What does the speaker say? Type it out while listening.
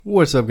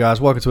What's up,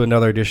 guys? Welcome to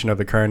another edition of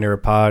the Current Era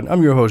Pod.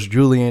 I'm your host,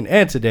 Julian,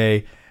 and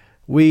today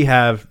we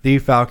have the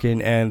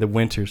Falcon and the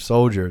Winter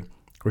Soldier.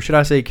 Or should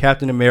I say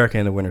Captain America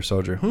and the Winter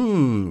Soldier?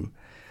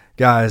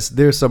 Guys,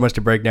 there's so much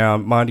to break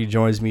down. Mondi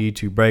joins me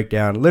to break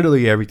down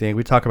literally everything.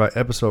 We talk about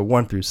episode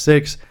 1 through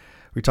 6.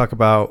 We talk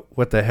about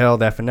what the hell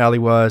that finale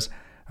was,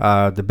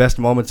 the best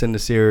moments in the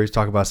series,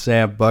 talk about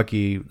Sam,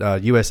 Bucky,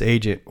 U.S.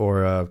 Agent,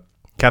 or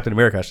Captain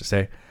America, I should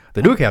say.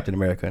 The new Captain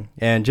America,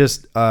 and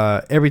just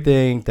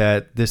everything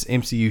that this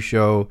MCU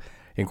show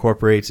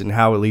incorporates and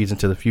how it leads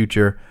into the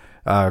future.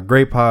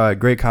 Great pod,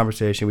 great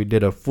conversation. We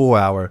did a full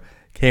hour.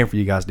 Came for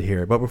you guys to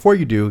hear it. But before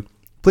you do,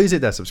 please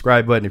hit that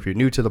subscribe button if you're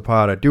new to the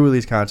pod. I do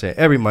release content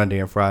every Monday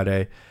and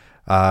Friday.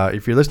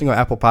 If you're listening on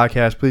Apple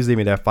Podcasts, please leave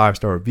me that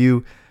 5-star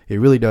review. It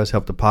really does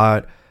help the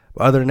pod.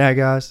 But other than that,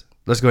 guys,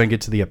 let's go ahead and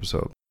get to the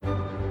episode.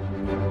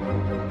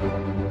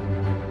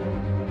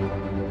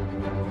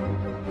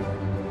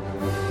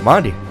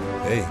 Mondi.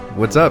 Hey.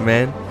 What's up,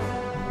 man?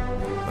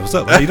 What's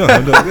up? How you doing?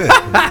 I'm doing good.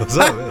 What's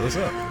up, man? What's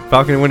up?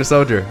 Falcon and Winter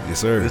Soldier. Yes,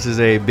 sir. This is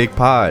a big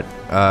pod.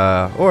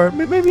 Or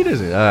maybe it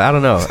isn't. I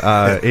don't know.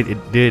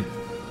 It did.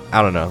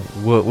 I don't know.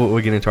 We'll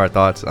get into our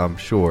thoughts, I'm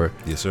sure.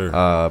 Yes, sir.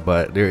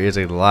 But there is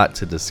a lot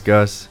to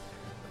discuss.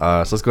 So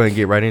let's go ahead and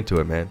get right into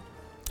it, man.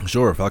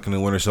 Sure. Falcon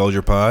and Winter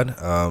Soldier pod.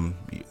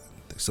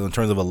 So in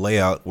terms of a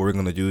layout, what we're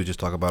going to do is just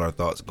talk about our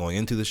thoughts going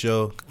into the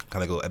show,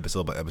 kind of go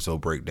episode by episode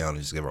breakdown, and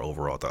just give our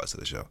overall thoughts of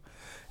the show.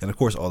 And, of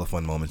course, all the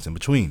fun moments in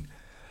between.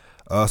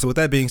 So with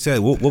that being said,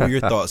 what were your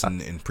thoughts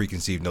and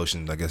preconceived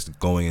notions, I guess,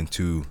 going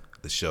into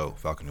the show,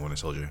 Falcon and Winter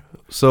Soldier?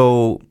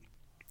 So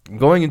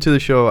going into the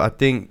show, I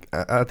think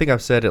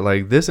I've said it,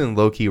 like, this and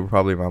Loki were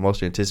probably my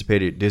most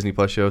anticipated Disney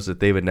Plus shows that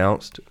they've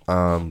announced,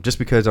 just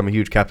because I'm a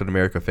huge Captain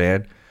America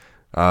fan.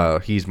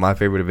 He's my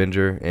favorite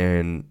Avenger,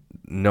 and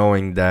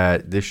knowing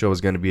that this show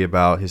is going to be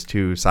about his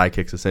two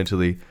sidekicks,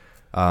 essentially,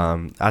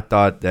 I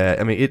thought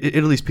that, I mean, it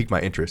at least piqued my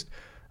interest.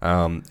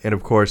 And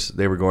of course,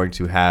 they were going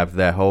to have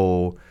that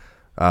whole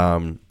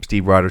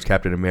Steve Rogers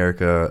Captain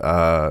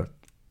America,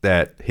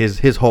 that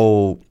his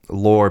whole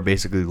lore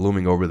basically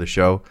looming over the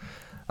show.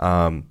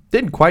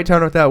 Didn't quite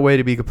turn out that way,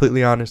 to be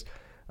completely honest,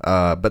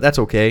 but that's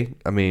okay.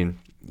 I mean,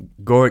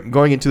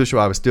 going into the show,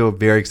 I was still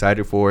very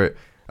excited for it.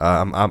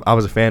 I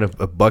was a fan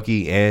of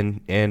Bucky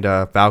and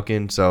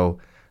Falcon, so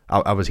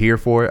I was here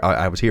for it.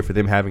 I was here for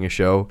them having a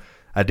show.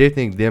 I did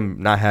think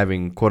them not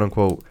having quote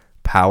unquote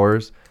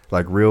powers,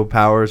 like real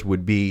powers,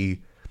 would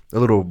be a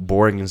little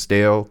boring and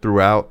stale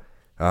throughout.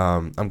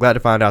 I'm glad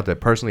to find out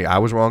that personally I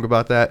was wrong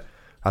about that.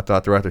 I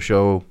thought throughout the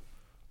show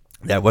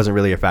that wasn't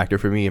really a factor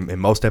for me in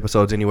most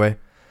episodes anyway.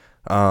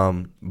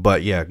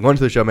 But yeah, going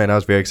to the show, man, I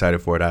was very excited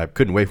for it. I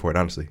couldn't wait for it,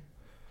 honestly.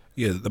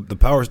 Yeah, the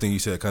powers thing you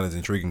said kind of is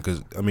intriguing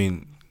because, I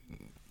mean,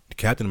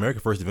 Captain America,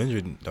 First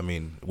Avenger, I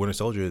mean, Winter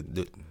Soldier,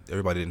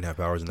 everybody didn't have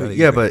powers in that.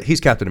 Yeah, but he's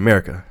Captain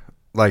America.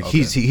 Like, okay.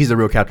 He's the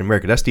real Captain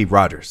America. That's Steve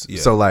Rogers.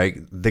 Yeah. So, like,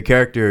 the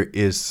character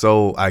is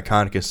so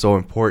iconic and so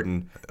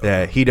important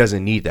that he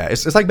doesn't need that.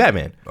 It's like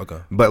Batman. Okay.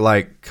 But,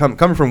 like, coming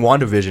from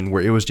WandaVision,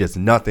 where it was just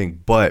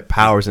nothing but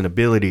powers and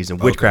abilities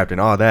and witchcraft and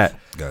all that.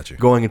 Gotcha.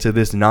 Going into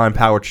this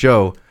non-powered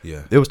show,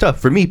 yeah, it was tough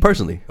for me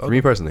personally.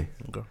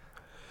 Okay.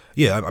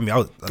 Yeah, I mean,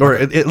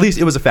 at least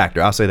it was a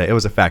factor. I'll say that. It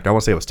was a factor. I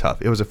won't say it was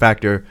tough. It was a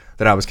factor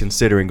that I was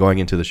considering going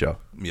into the show.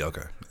 Yeah,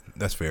 okay.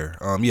 That's fair.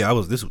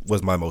 This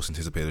was my most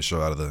anticipated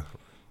show out of the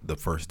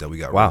first that we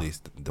got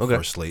released, the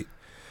first slate.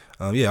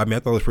 Yeah, I mean, I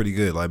thought it was pretty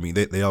good. Like, I mean,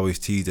 they always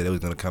teased that it was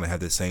going to kind of have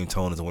the same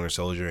tone as the Winter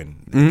Soldier,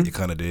 and it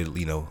kind of did,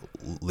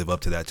 live up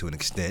to that to an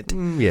extent.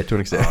 Yeah, to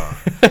an extent.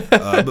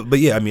 But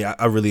yeah, I mean,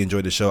 I really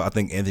enjoyed the show. I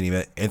think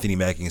Anthony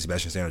Mackie and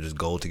Sebastian Stan are just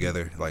gold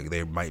together. Like,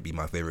 they might be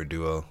my favorite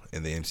duo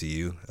in the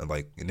MCU.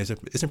 And there's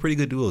some pretty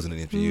good duos in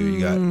the MCU. You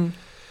got, I'm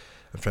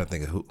trying to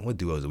think of what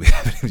duos do we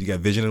have. You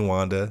got Vision and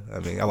Wanda. I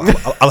mean,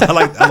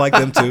 I like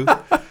them too.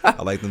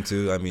 I like them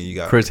too. I mean, you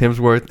got Chris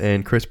Hemsworth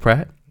and Chris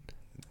Pratt.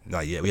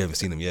 Not yet. We haven't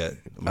seen them yet.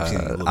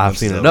 I've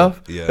seen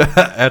enough. Yeah.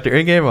 After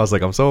Endgame, I was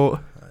like, I'm so.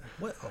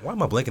 Why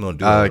am I blanking on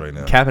duos right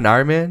now? Cap and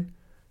Iron Man.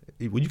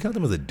 Would you count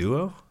them as a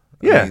duo?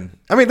 Yeah.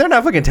 I mean, they're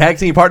not fucking tag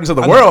team partners of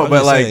the world,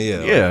 but like,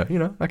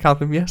 saying, I count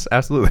them. Yes,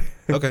 absolutely.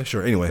 Okay,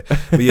 sure. Anyway,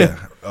 but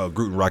yeah,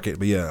 Groot and Rocket.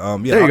 But yeah,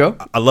 there you go.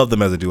 I love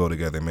them as a duo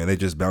together, man. They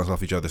just bounce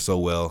off each other so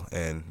well,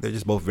 and they're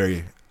just both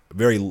very,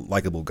 very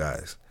likable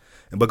guys.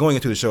 But going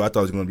into the show, I thought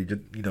it was going to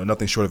be,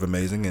 nothing short of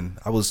amazing, and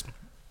I was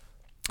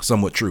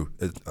somewhat true.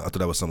 I thought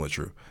that was somewhat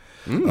true.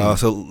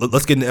 So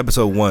let's get into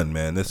episode 1,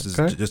 man. This is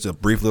just a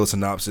brief little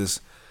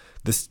synopsis.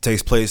 This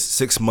takes place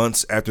 6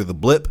 months after the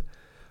blip.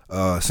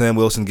 Sam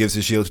Wilson gives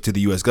his shield to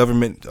the U.S.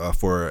 government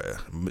for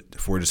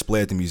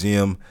display at the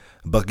museum.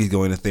 Bucky's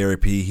going to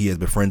therapy. He has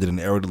befriended an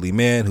elderly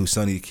man whose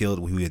son he killed,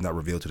 who he has not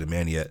revealed to the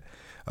man yet.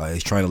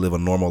 He's trying to live a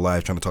normal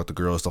life, trying to talk to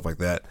girls, stuff like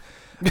that.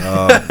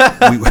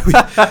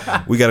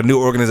 We got a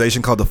new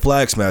organization called the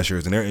Flag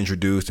Smashers, and they're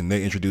introduced, and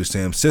they introduce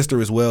Sam's sister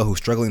as well, who's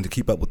struggling to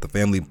keep up with the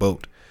family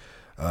boat.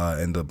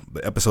 And the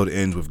episode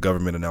ends with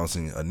government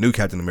announcing a new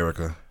Captain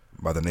America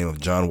by the name of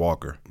John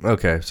Walker.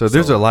 Okay, so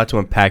there's a lot to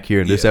unpack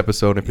here in this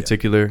episode in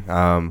particular.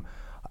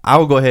 I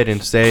will go ahead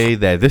and say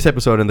that this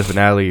episode and the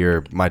finale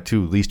are my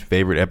two least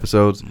favorite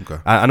episodes. Okay.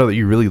 I know that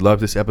you really love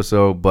this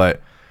episode,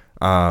 but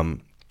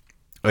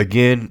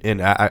again,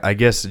 and I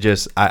guess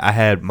just I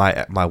had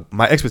my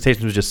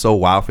expectations was just so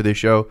wild for this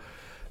show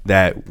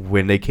that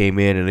when they came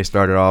in and they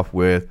started off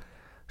with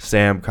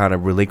Sam kind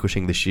of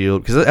relinquishing the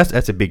shield, because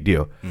that's a big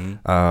deal.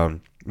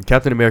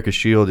 Captain America's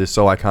shield is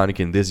so iconic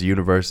in this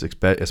universe,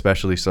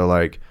 especially. So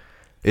like,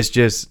 it's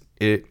just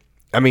it.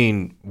 I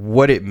mean,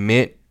 what it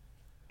meant,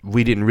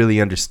 we didn't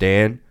really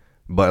understand,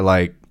 but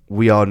like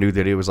we all knew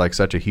that it was like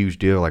such a huge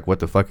deal. Like, what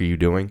the fuck are you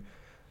doing?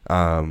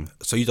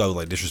 So you thought it was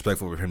like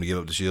disrespectful for him to give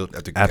up the shield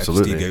after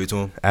Steve gave it to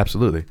him?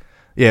 Absolutely.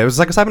 Yeah, it was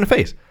like a slap in the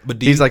face.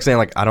 But he's like saying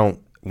like, I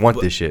don't want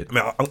this shit. I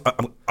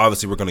mean,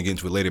 obviously we're going to get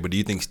into it later, but do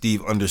you think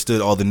Steve understood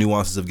all the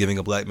nuances of giving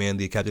a black man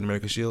the Captain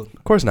America shield?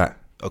 Of course not.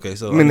 Okay,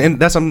 so I mean, and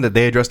that's something that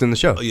they addressed in the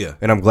show. Yeah,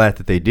 and I'm glad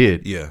that they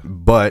did. Yeah,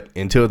 but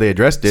until they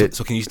addressed it,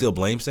 so can you still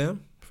blame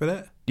Sam for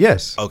that?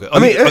 Yes. Okay. I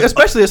mean,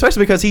 especially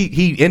because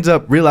he ends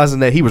up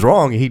realizing that he was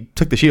wrong and he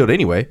took the shield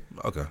anyway.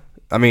 Okay.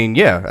 I mean,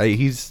 I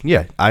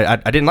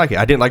didn't like it.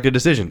 I didn't like the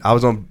decision. I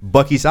was on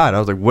Bucky's side. I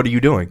was like, "What are you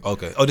doing?"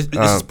 Okay. Oh, this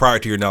is prior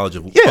to your knowledge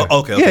of. Yeah.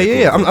 Okay.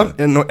 Cool. I'm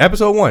in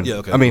episode 1. Yeah.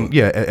 Okay. I mean,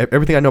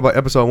 everything I know about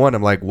episode 1,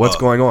 I'm like, "What's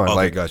going on?" Okay.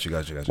 Like, Got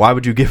you. Why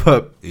would you give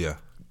up? Yeah.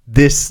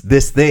 This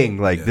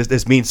thing, like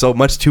this means so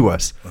much to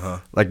us,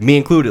 like me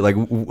included. Like,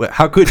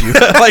 how could you?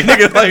 Like,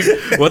 nigga,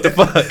 like what the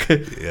fuck?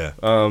 Yeah.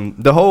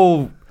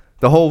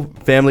 The whole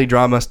family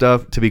drama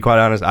stuff, to be quite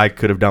honest, I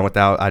could have done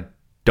without. I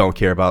don't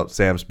care about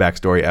Sam's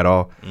backstory at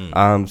all.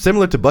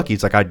 Similar to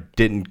Bucky's, like I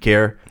didn't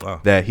care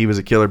that he was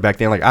a killer back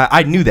then. Like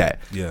I knew that.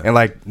 Yeah. And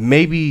like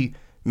maybe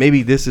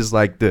this is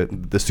like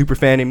the super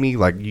fan in me.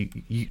 Like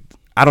you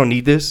I don't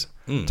need this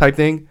type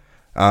thing.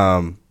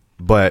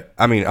 But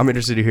I mean, I'm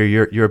interested to hear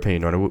your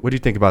opinion on it. What do you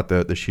think about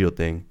the shield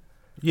thing?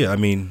 Yeah, I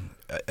mean,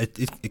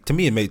 to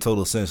me, it made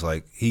total sense.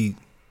 Like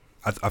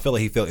I felt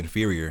like he felt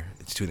inferior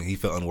to him. He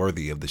felt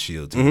unworthy of the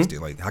shield. To an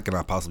extent. Like, how can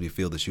I possibly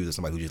feel the shield of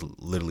somebody who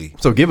just literally?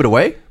 So give it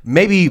away?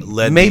 Maybe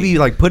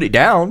like put it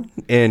down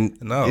and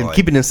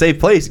keep it in a safe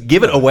place.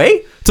 Give it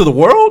away to the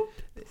world?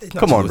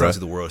 Come on, bro. To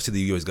the world, to the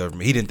U.S.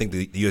 government. He didn't think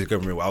the U.S.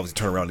 government would obviously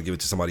turn around and give it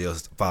to somebody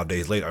else 5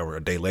 days later or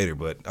a day later.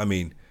 But I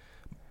mean,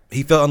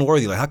 he felt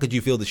unworthy. Like, how could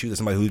you feel the shoot of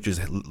somebody who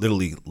just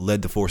literally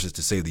led the forces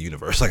to save the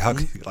universe? Like, how?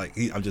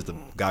 I'm just a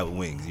guy with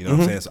wings. You know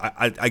what I'm saying? So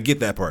I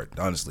get that part,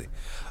 honestly.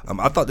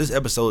 I thought this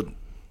episode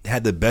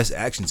had the best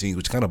action scenes,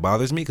 which kind of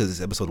bothers me because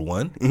it's episode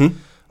 1.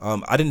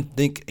 I didn't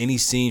think any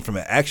scene from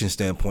an action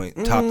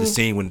standpoint topped the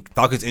scene when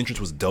Falcon's entrance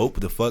was dope.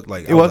 The fuck,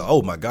 like, I was like,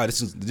 oh my god,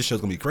 this show's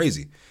gonna be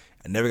crazy.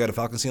 I never got a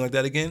Falcon scene like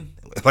that again.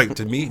 Like,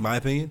 to me, my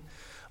opinion.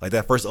 Like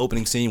that first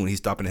opening scene when he's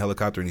stopping the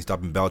helicopter and he's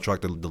stopping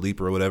Batroc, the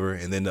Leaper or whatever,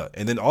 and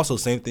then also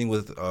same thing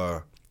with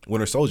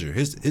Winter Soldier.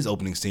 His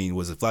opening scene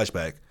was a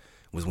flashback,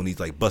 was when he's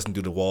like busting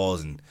through the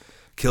walls and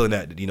killing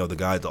that the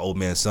guy, the old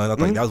man's son. I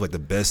thought that was like the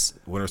best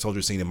Winter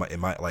Soldier scene in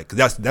my like,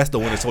 cause that's the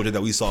Winter Soldier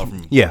that we saw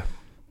from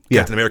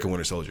Captain America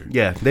Winter Soldier.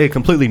 Yeah, they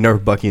completely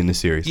nerfed Bucky in this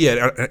series.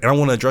 Yeah, and I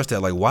want to address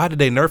that. Like, why did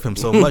they nerf him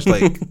so much?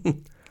 Like,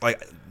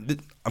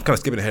 I'm kind of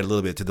skipping ahead a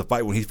little bit to the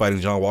fight when he's fighting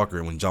John Walker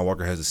and when John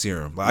Walker has the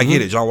serum. Like, I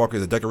get it. John Walker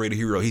is a decorated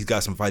hero. He's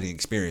got some fighting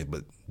experience.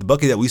 But the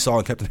Bucky that we saw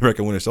in Captain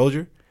America Winter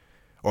Soldier,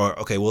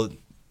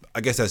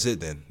 I guess that's it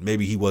then.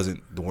 Maybe he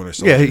wasn't the Winter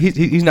Soldier. Yeah,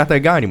 he's not that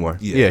guy anymore.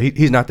 Yeah,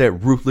 he's not that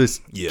ruthless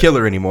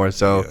killer anymore.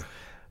 So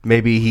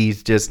maybe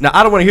he's just... Now,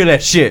 I don't want to hear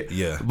that shit.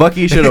 Yeah.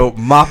 Bucky should have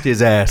mopped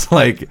his ass.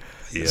 Like,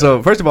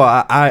 so first of all,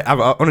 I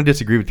want to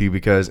disagree with you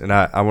because, and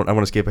I want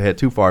to skip ahead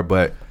too far,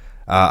 but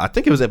I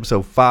think it was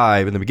episode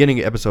 5, in the beginning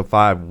of episode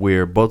 5,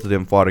 where both of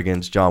them fought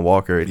against John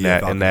Walker in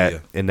that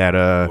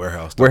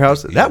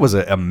warehouse. That was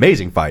an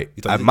amazing fight.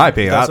 In my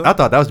opinion, I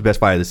thought that was the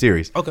best fight of the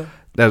series. Okay.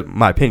 That's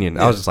my opinion.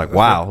 I was just like,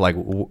 wow, like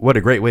what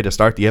a great way to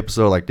start the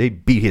episode. Like, they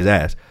beat his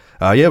ass.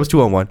 It was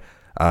 2-on-1.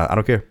 I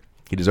don't care.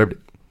 He deserved it.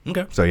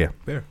 Okay. So yeah.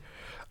 Fair.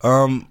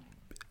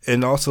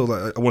 And also,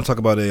 like, I want to talk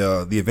about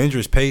the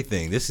Avengers pay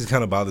thing. This is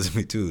kind of bothers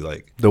me too.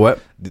 Like, the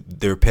what?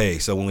 Their pay.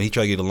 So when he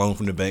tried to get a loan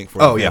from the bank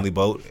for a family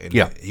boat, and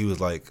he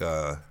was like,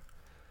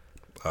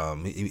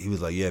 he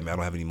was like, yeah, man, I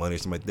don't have any money or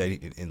something like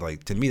that. And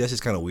like, to me, that's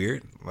just kind of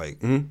weird.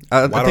 Like,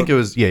 I think it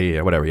was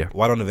whatever. Yeah.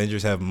 Why don't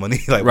Avengers have money?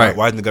 Like,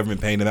 why isn't the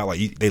government paying them out?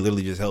 Like, they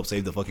literally just help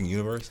save the fucking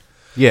universe.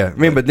 Yeah, I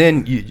mean, but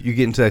then you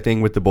get into that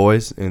thing with the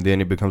boys, and then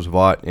it becomes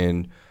Vought,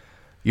 and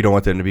you don't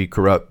want them to be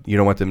corrupt. You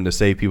don't want them to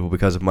save people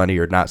because of money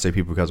or not save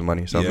people because of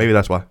money. So maybe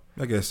that's why.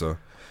 I guess so.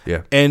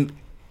 Yeah. And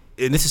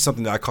this is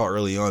something that I caught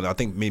early on. I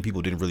think many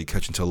people didn't really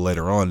catch until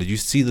later on. Did you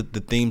see the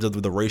themes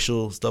of the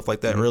racial stuff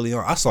like that early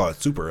on? I saw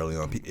it super early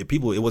on.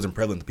 It wasn't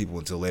prevalent to people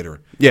until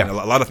later. Yeah. And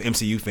a lot of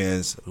MCU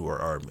fans who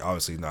are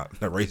obviously not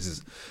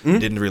racist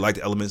didn't really like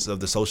the elements of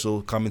the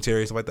social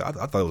commentary and stuff like that.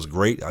 I thought it was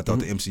great. I thought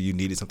the MCU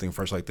needed something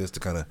fresh like this to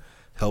kind of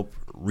help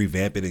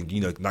revamp it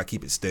and not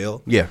keep it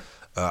stale. Yeah.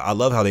 I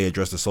love how they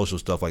address the social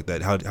stuff like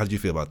that. How did you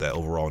feel about that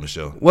overall in the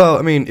show? Well,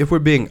 I mean, if we're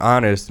being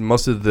honest,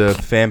 most of the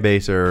fan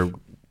base are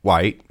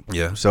white.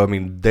 Yeah. So, I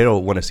mean, they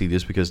don't want to see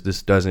this because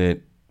this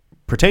doesn't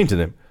pertain to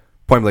them.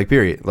 Point blank,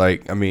 period.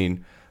 Like, I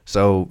mean,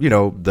 So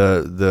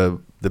the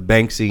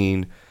bank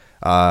scene,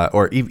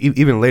 or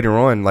even later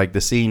on, like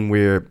the scene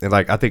where, and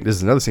like I think this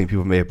is another scene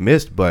people may have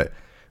missed, but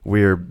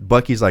where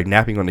Bucky's like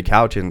napping on the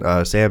couch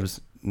and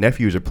Sam's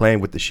nephews are playing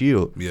with the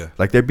shield. Yeah,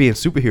 like they're being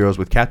superheroes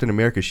with Captain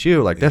America's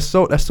shield. Like that's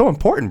so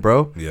important,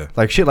 bro. Yeah,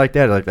 like shit like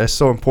that. Like that's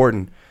so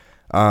important.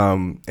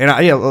 And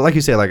like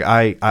you said, like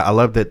I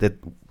love that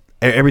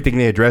everything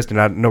they addressed,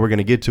 and I know we're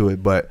gonna get to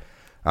it, but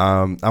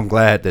I'm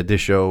glad that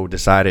this show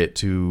decided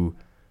to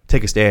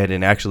take a stand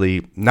and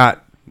actually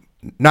not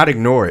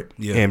ignore it.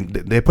 Yeah, and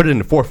they put it in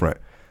the forefront.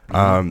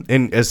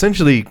 And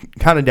essentially,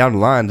 kind of down the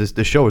line,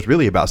 this show is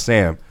really about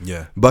Sam.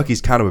 Yeah,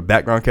 Bucky's kind of a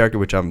background character,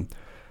 which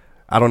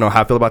I don't know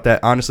how I feel about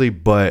that, honestly,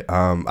 but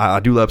I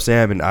do love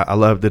Sam, and I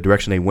love the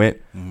direction they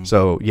went.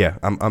 So yeah,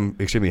 I'm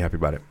extremely happy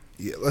about it.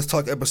 Yeah, let's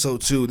talk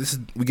episode 2.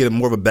 We get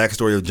more of a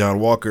backstory of John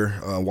Walker,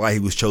 why he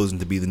was chosen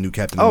to be the new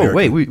Captain America. Oh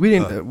wait, we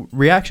didn't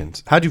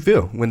reactions. How'd you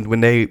feel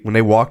when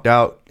they walked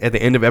out at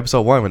the end of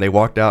episode 1, when they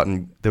walked out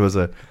and there was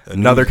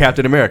another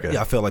Captain America?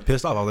 Yeah, I felt like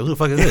pissed off. I was like, who the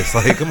fuck is this?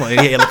 Like, come on.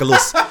 He had like a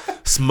little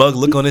smug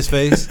look on his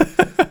face.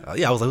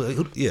 Yeah, I was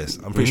like, yes,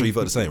 I'm pretty sure you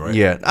felt the same, right?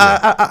 Yeah.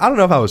 I don't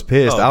know if I was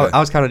pissed. Oh, okay. I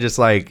was kind of just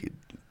like,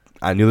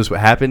 I knew this would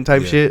happen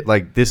type shit.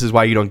 Like, this is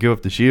why you don't give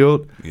up the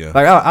shield. Yeah.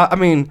 Like, I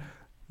mean,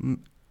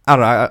 I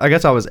don't know. I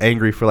guess I was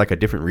angry for like a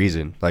different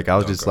reason. Like, I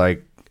was just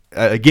like,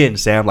 again,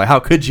 Sam, like, how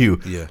could you?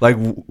 Yeah. Like,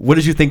 what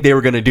did you think they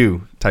were going to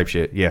do type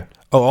shit? Yeah.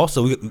 Oh,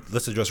 also,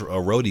 let's address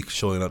Rhodey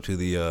showing up to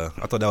the,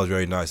 I thought that was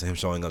very nice, him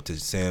showing up to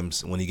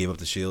Sam's when he gave up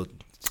the shield.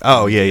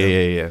 Oh,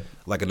 yeah.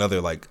 Like another,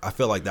 like, I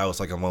felt like that was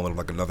like a moment of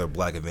like another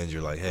Black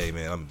Avenger. Like, hey,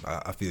 man,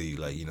 I feel you.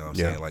 Like, you know what I'm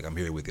saying? Like, I'm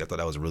here with you. I thought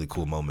that was a really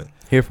cool moment.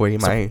 Here for you,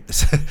 man.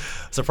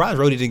 Surprised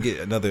Rhodey didn't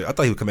get another. I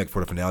thought he would come back for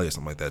the finale or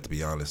something like that, to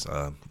be honest.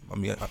 I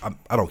mean,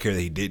 I don't care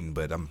that he didn't,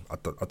 but I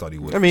thought he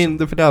would. I mean,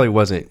 the finale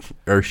wasn't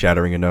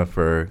earth-shattering enough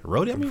for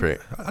Rhodey. I mean,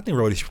 I think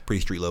Rhodey's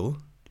pretty street level.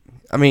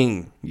 I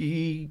mean,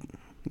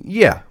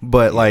 yeah,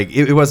 but like,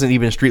 it wasn't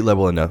even street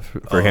level enough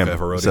for him.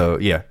 For Rhodey. So,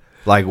 yeah.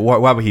 Like,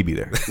 why would he be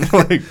there?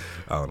 Like,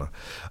 I don't know.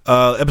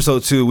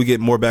 Episode 2, we get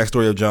more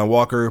backstory of John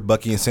Walker.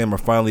 Bucky and Sam are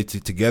finally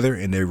together,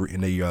 and they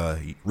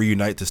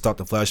reunite to stop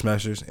the Flag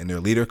Smashers and their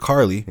leader,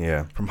 Carly,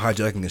 from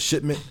hijacking a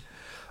shipment.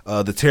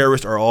 The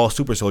terrorists are all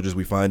super soldiers,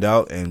 we find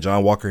out, and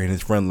John Walker and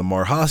his friend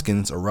Lamar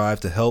Hoskins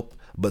arrive to help,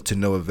 but to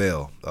no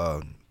avail.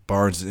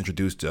 Barnes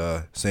introduced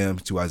Sam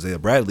to Isaiah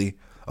Bradley,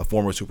 a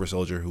former super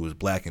soldier who was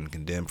Black and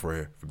condemned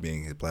for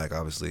being Black,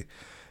 obviously.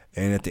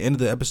 And at the end of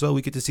the episode,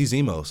 we get to see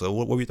Zemo. So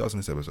what were your thoughts on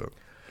this episode?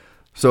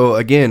 So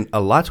again, a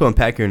lot to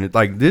unpack here. And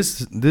like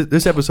this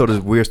episode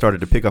is where it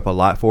started to pick up a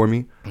lot for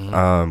me.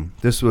 I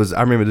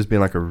remember this being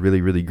like a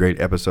really, really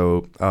great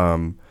episode.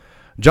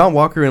 John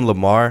Walker and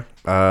Lamar.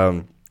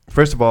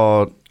 First of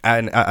all,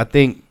 I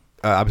think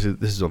obviously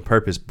this is on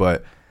purpose,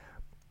 but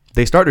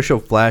they start to show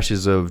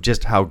flashes of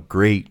just how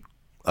great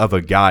of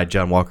a guy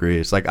John Walker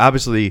is. Like,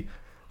 obviously,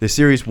 the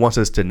series wants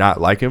us to not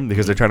like him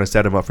because they're trying to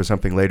set him up for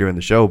something later in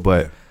the show,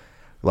 but.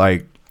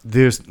 Like,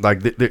 there's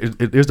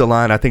the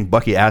line, I think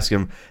Bucky asked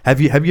him, have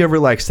you ever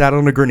like sat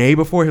on a grenade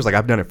before? He was like,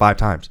 I've done it 5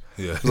 times.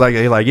 Yeah.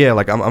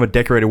 Like I'm a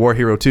decorated war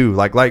hero too.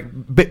 Like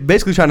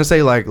basically trying to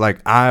say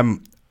like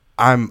I'm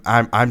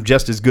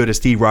just as good as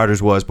Steve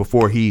Rogers was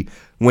before he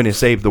went and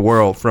saved the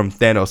world from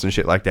Thanos and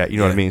shit like that. You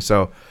know what I mean?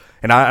 So,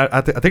 and I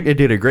think they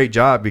did a great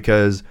job,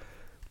 because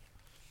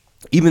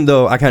even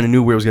though I kind of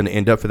knew where it was going to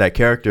end up for that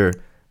character,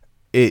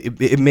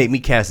 it made me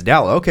cast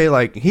doubt. Okay,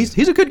 like he's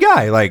a good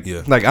guy. Like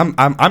like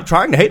I'm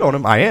trying to hate on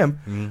him. I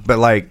am, but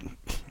like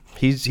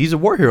he's a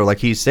war hero. Like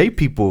he's saved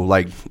people.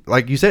 Like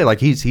you said,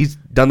 like he's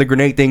done the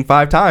grenade thing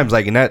 5 times.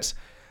 Like, and that's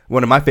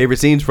one of my favorite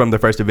scenes from the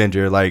first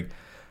Avenger. Like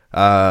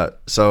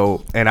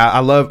so, and I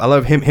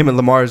love him and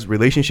Lamar's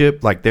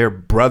relationship. Like, they're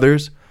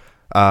brothers.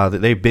 That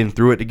they've been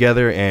through it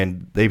together,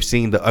 and they've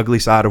seen the ugly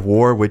side of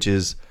war, which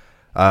is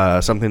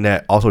something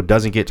that also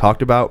doesn't get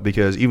talked about,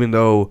 because even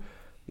though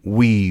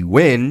we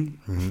win,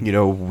 you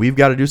know, we've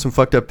got to do some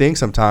fucked up things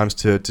sometimes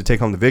to take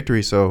home the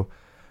victory. So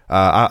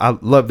I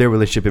love their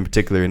relationship in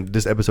particular, and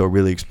this episode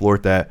really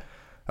explored that.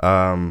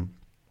 And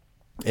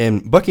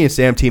Bucky and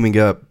Sam teaming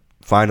up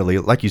finally,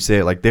 like you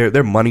said, like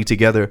they're money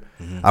together.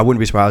 I wouldn't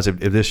be surprised if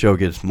this show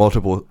gets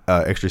multiple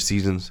extra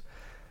seasons.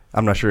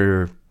 I'm not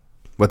sure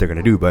what they're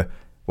gonna do, but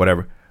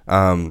whatever.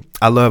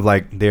 I love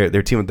like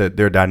their team,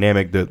 their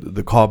dynamic.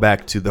 The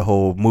callback to the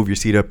whole move your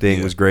seat up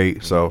thing was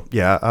great. So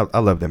yeah, I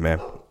love them,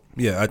 man.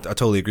 Yeah, I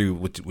totally agree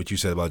with what you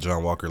said about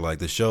John Walker. Like,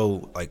 the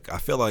show, like, I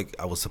feel like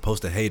I was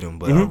supposed to hate him,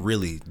 but I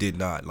really did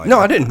not. Like, no,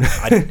 I didn't.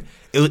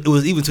 It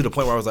was even to the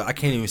point where I was like, I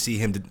can't even see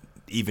him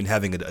even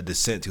having a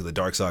descent to the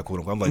dark side, quote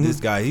unquote. I'm like, this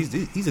guy,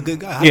 he's a good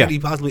guy. How could he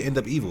possibly end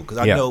up evil? Because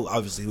I know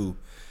obviously who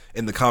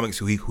in the comics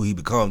who he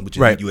becomes, which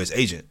is a U.S.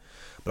 agent.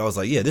 But I was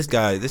like, yeah, this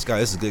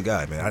is a good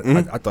guy,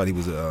 man. I thought he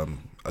was a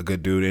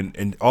good dude,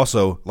 and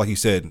also, like you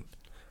said,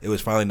 it was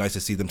finally nice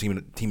to see them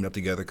teaming up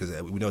together,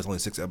 because we know it's only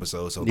 6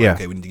 episodes, so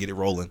okay, we need to get it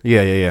rolling.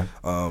 Yeah.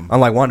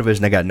 Unlike WandaVision,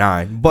 they got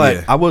 9.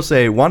 But I will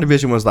say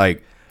WandaVision was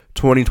like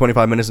 20,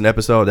 25 minutes an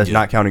episode. That's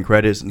not counting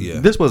credits.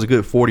 This was a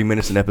good 40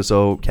 minutes an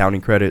episode, counting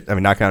credit. I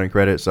mean, not counting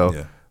credit,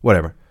 so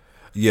whatever.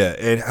 Yeah,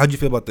 and how'd you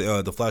feel about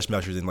the Flash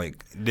Smashers? And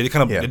like, did it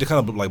kind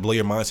of like blow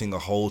your mind seeing a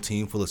whole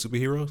team full of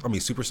superheroes? I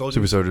mean, super soldiers.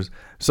 Super soldiers.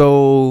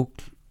 So,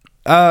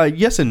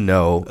 yes and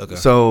no. Okay.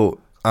 So,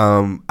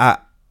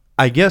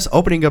 I guess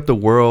opening up the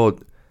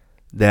world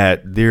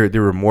that there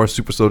were more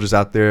super soldiers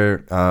out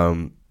there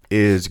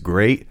is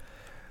great.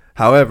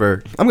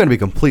 However, I'm going to be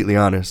completely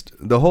honest.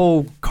 The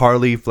whole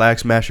Carly Flag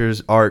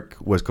Smashers arc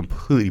was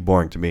completely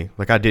boring to me.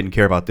 Like, I didn't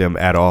care about them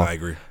at all. I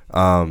agree.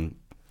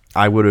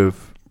 I would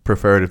have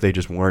preferred if they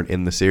just weren't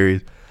in the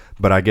series,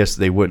 but I guess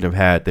they wouldn't have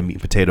had the meat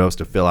and potatoes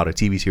to fill out a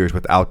TV series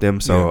without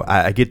them. So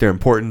I get their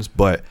importance,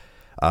 but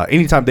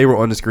anytime they were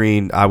on the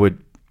screen, I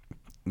would,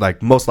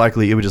 like, most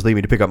likely it would just lead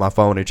me to pick up my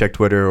phone and check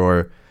Twitter,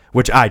 or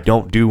which I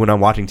don't do when I'm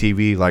watching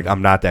TV. Like,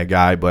 I'm not that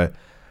guy, but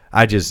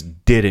I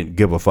just didn't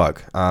give a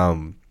fuck.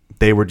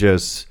 They were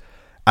just,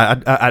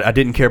 I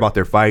didn't care about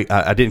their fight.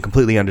 I didn't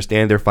completely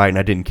understand their fight, and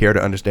I didn't care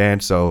to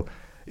understand. So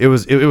it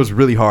was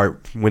really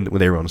hard when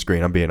they were on the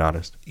screen. I'm being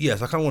honest.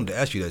 Yes, I kind of wanted to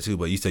ask you that too,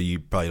 but you said you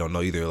probably don't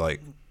know either.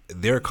 Like,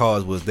 their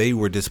cause was they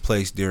were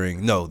displaced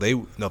during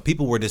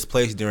people were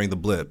displaced during the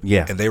blip.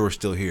 Yeah, and they were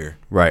still here.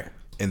 Right.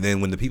 And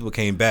then when the people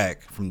came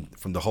back from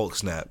the Hulk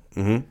snap,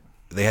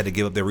 they had to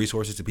give up their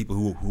resources to people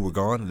who were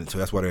gone, and so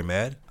that's why they're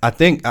mad. I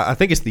think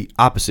it's the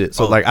opposite.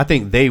 So like, I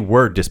think they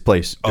were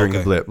displaced during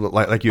the blip,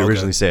 like you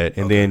originally said,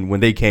 and then when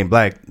they came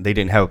back, they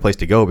didn't have a place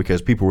to go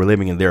because people were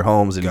living in their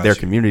homes and their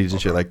communities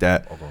and shit like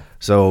that.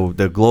 So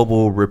the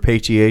Global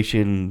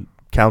Repatriation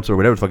Council, or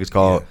whatever the fuck it's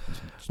called,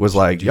 was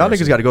like, y'all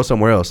niggas got to go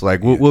somewhere else.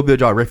 Like, we'll build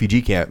y'all a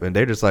refugee camp, and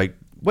they're just like,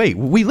 wait,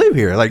 we live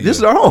here. Like, this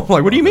is our home.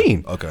 Like, what do you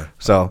mean? Okay.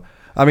 So,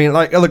 I mean,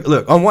 like,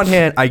 look. On one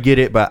hand, I get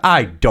it, but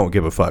I don't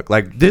give a fuck.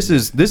 Like, this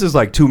is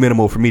like too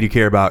minimal for me to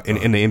care about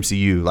in the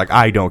MCU. Like,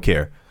 I don't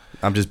care.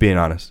 I'm just being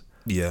honest.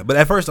 Yeah, but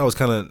at first I was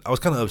kind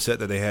of upset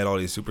that they had all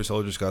these super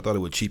soldiers, because I thought it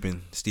would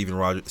cheapen Steve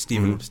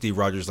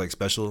Rogers like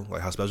special,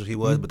 like how special he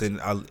was. But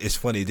then it's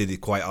funny, it did the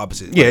quite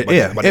opposite.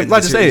 Yeah,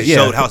 like to say, it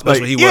showed how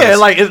special he was. Yeah,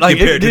 like it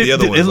compared to the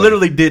other ones. It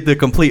literally did the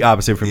complete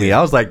opposite for me. I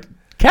was like,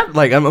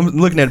 like, I'm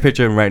looking at a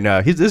picture of him right now.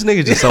 This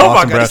nigga's just so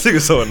awesome, bro. This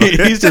nigga's so annoying.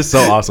 He's just so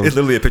awesome. It's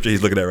literally a picture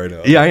he's looking at right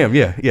now. Yeah, I am.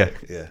 Yeah.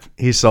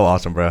 He's so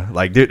awesome, bro.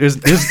 Like, there's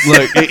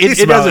look,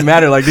 it doesn't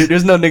matter. Like,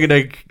 there's no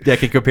nigga that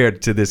can compare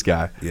to this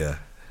guy. Yeah.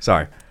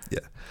 Sorry. Yeah.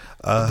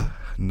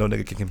 No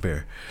nigga can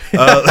compare.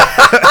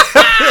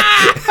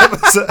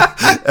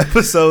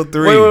 Episode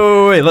 3.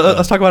 Wait.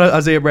 Let's talk about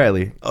Isaiah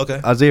Bradley. Okay.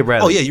 Isaiah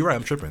Bradley. Oh yeah, you're right.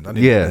 I'm tripping.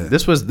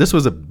 This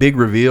was a big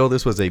reveal.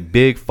 This was a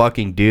big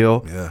fucking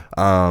deal. Yeah.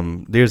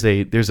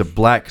 There's a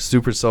black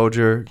super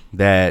soldier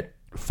that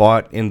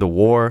fought in the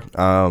war.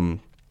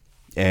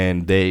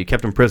 And they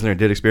kept him prisoner and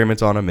did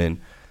experiments on him. And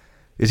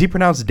is he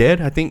pronounced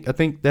dead? I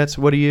think that's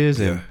what he is.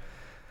 And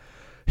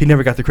he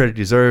never got the credit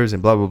he deserves,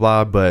 and blah blah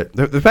blah. But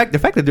the fact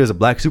that there's a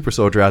black super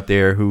soldier out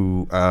there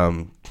who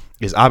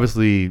is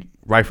obviously,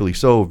 rightfully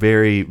so,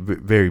 very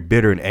very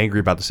bitter and angry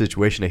about the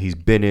situation that he's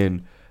been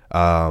in.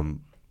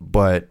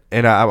 But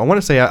I want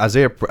to say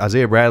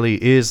Isaiah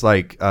Bradley is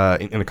like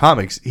in the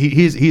comics,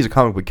 he's a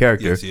comic book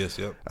character. Yes.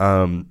 Yep.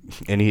 And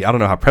I don't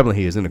know how prevalent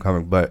he is in the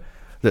comic, but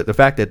the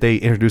fact that they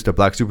introduced a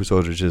black super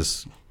soldier is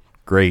just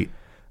great.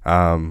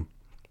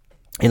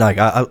 And like,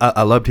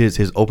 I loved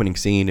his opening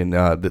scene and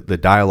the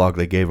dialogue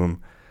they gave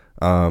him,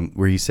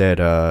 where he said,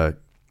 why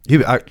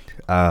am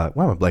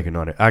I blanking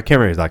on it? I can't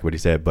remember exactly what he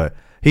said, but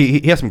he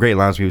had some great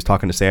lines when he was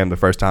talking to Sam the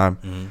first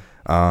time,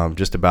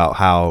 just about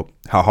how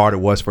hard it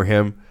was for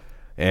him.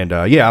 And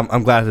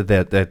I'm glad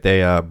that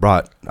they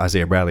brought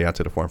Isaiah Bradley out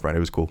to the forefront. It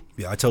was cool.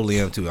 Yeah, I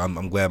totally am too.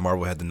 I'm glad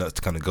Marvel had the nuts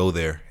to kind of go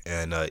there,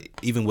 and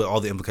even with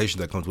all the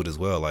implications that comes with it as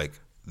well, like.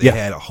 They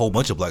had a whole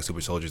bunch of black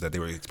super soldiers that they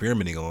were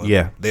experimenting on.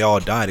 Yeah, they all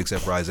died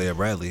except for Isaiah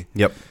Bradley.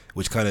 Yep,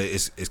 which kind of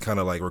is kind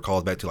of like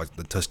recalls back to like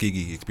the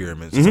Tuskegee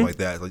experiments and stuff like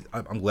that. Like,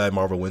 I'm glad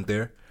Marvel went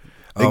there.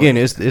 Again,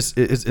 it's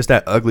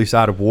that ugly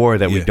side of war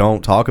that we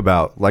don't talk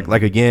about. Like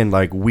again,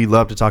 like, we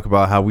love to talk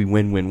about how we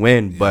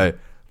win, but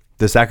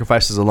the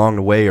sacrifices along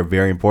the way are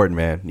very important,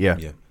 man. Yeah.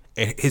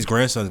 And his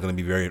grandson is going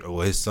to be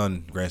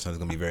grandson is going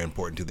to be very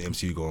important to the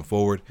MCU going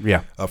forward.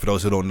 Yeah. For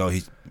those who don't know,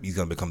 he's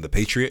going to become the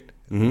Patriot,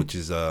 which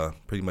is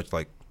pretty much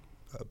like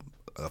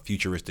a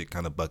futuristic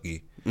kind of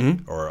Bucky,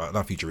 or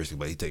not futuristic,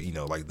 but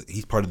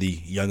he's part of the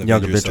Young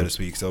Avengers, so to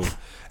speak. So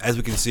as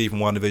we can see from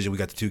WandaVision, we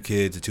got the 2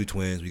 kids, the 2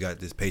 twins. We got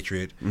this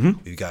Patriot.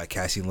 We've got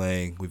Cassie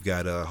Lang. We've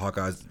got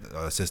Hawkeye's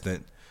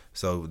assistant.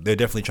 So they're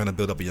definitely trying to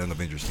build up a Young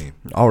Avengers team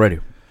already.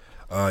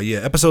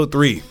 Episode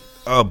 3.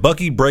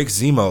 Bucky breaks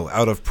Zemo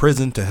out of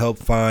prison to help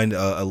find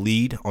a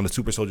lead on the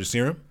super soldier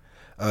serum.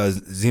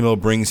 Zemo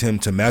brings him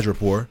to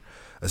Madripoor.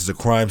 This is a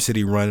crime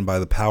city run by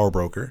the Power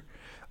Broker.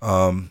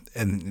 And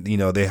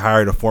they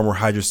hired a former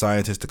Hydra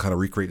scientist to kind of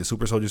recreate the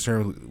super soldier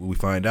serum. We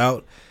find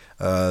out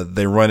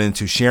they run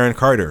into Sharon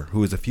Carter,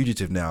 who is a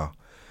fugitive now,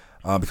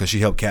 because she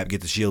helped Cap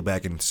get the shield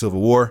back in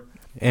Civil War,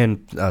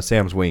 and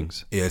Sam's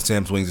wings. Yeah,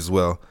 Sam's wings as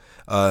well.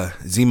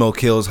 Zemo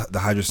kills the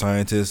Hydra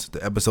scientist.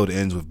 The episode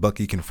ends with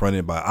Bucky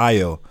confronted by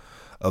Io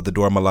of the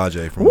Dora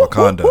Milaje from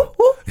Wakanda.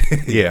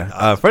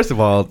 Yeah. First of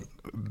all,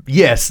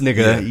 Yes,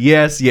 nigga.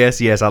 Yeah.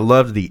 Yes. I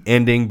loved the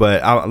ending,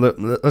 but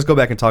let's go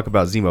back and talk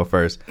about Zemo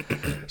first.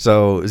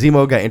 So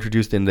Zemo got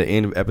introduced in the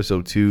end of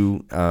episode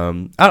 2.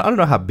 I don't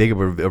know how big of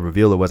a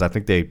reveal it was. I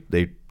think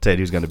they said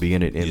he was going to be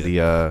in it in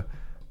the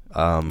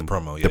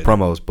promo, the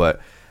promos,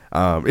 but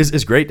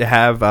it's great to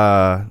have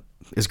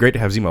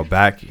Zemo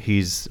back.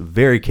 He's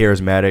very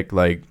charismatic.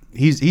 Like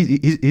he's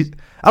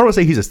I don't want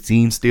to say he's a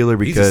scene stealer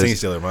because he's a scene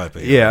stealer in my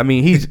opinion. Yeah, I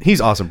mean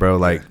he's awesome, bro.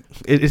 Like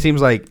it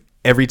seems like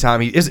every time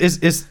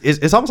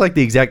it's almost like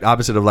the exact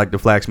opposite of like the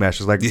Flag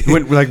Smashers. Like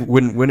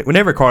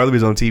whenever Carly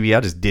was on TV, I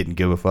just didn't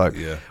give a fuck.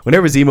 Yeah.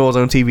 Whenever Zemo was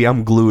on TV,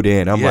 I'm glued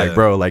in. I'm like,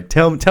 bro, like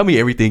tell me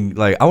everything.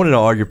 Like I want to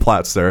know all your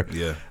plots, sir.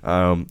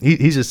 Yeah.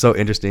 He's just so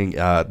interesting.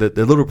 The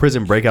little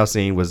prison breakout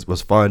scene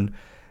was fun,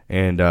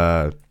 and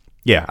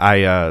yeah,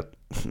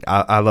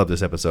 I love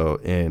this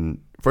episode.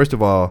 And first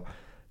of all,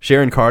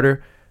 Sharon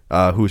Carter,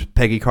 who's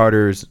Peggy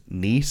Carter's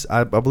niece,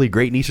 I believe,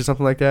 great niece or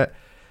something like that.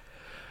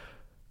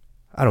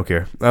 I don't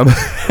care.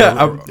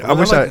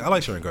 I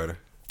like Sharon Carter.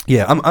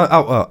 Yeah, I'm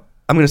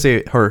gonna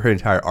say her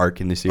entire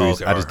arc in the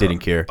series. I just didn't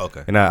care.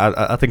 Okay. And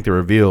I think the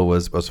reveal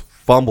was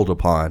fumbled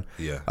upon.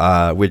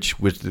 Yeah. Which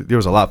there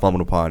was a lot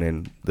fumbled upon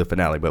in the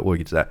finale, but we'll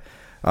get to that.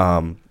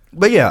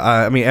 But yeah,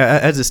 I mean,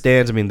 as it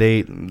stands, I mean,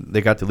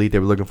 they got the lead they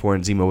were looking for,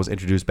 and Zemo was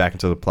introduced back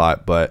into the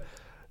plot. But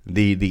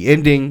the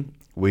ending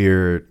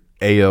where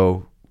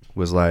Ayo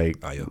was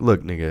like,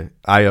 look, nigga.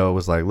 Io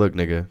was like, look,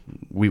 nigga,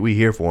 we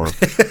here for him.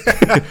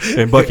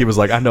 And Bucky was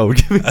like, I know.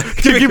 Give me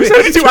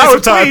 72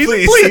 hours,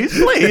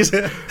 please.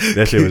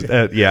 That shit was,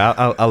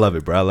 I love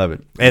it, bro. I love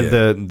it. And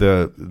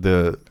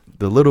the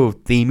little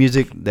theme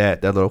music,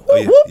 that little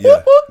whoop,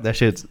 whoop, that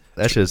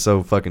shit's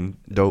so fucking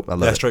dope. I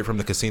love it. That's straight from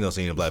the casino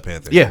scene in Black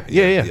Panther. Yeah.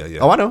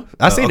 Oh, I know.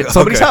 I've seen it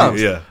so many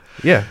times.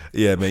 Yeah,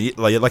 man.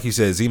 Like you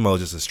said, Zemo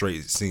is just a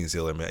straight scene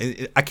stealer,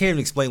 man. I can't even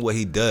explain what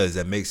he does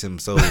that makes him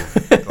so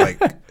like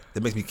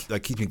that makes me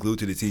like keep me glued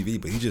to the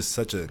TV. But he's just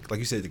such a, like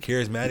you said, the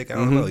charismatic. I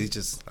don't know. He's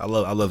just I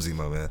love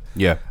Zemo, man.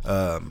 Yeah.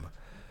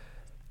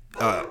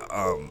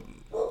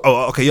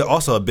 Okay. Yeah,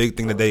 also, a big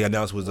thing that they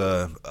announced was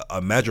a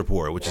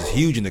Madripoor, which is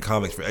huge in the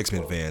comics for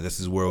X-Men fans. This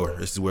is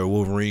where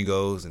Wolverine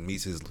goes and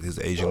meets his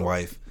Asian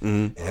wife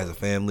and has a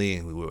family,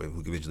 and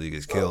who eventually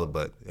gets killed.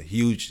 But a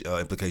huge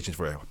implications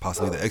for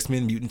possibly the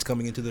X-Men mutants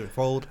coming into the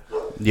fold.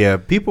 Yeah,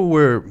 people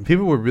were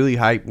really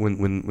hyped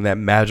when that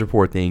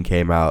Madripoor thing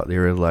came out. They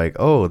were like,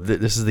 "Oh,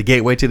 this is the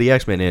gateway to the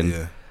X-Men,"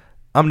 and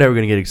I'm never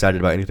gonna get excited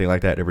about anything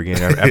like that ever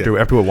again. After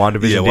what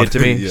WandaVision did to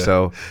me,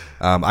 so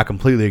I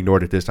completely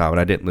ignored it this time, and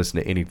I didn't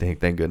listen to anything.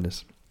 Thank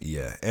goodness.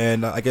 Yeah,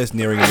 and I guess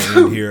nearing the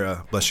end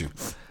here, bless you.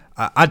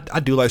 I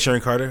do like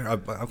Sharon Carter.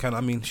 I'm kind of.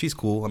 I mean, she's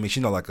cool. I mean,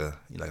 she's not like a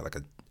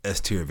S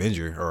tier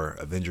Avenger or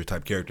Avenger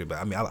type character, but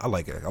I mean, I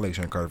like her. I like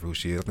Sharon Carter for who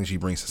she is. I think she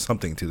brings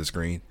something to the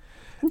screen.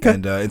 Okay.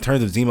 And in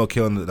terms of Zemo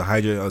killing the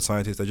Hydra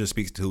scientist, that just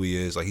speaks to who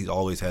he is. Like, he's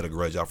always had a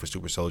grudge out for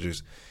super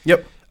soldiers.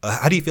 Yep.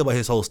 How do you feel about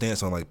his whole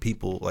stance on like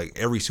people, like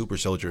every super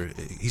soldier,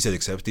 he said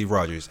except Steve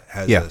Rogers,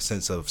 has a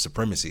sense of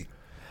supremacy?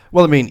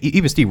 Well, I mean,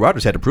 even Steve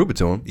Rogers had to prove it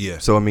to him. Yeah.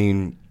 So, I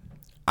mean,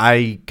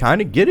 I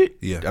kind of get it.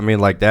 Yeah. I mean,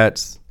 like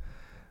that's,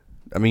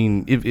 I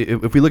mean,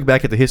 if we look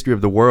back at the history of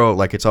the world,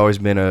 like it's always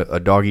been a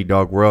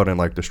dog-eat-dog world, and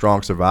like the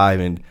strong survive.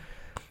 And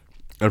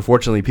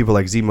unfortunately, people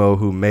like Zemo,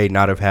 who may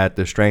not have had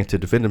the strength to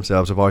defend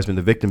themselves, have always been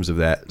the victims of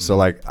that. Mm-hmm. So,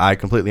 like, I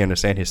completely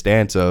understand his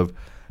stance of,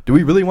 do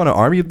we really want an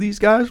army of these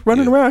guys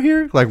running around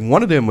here? Like,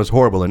 one of them was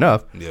horrible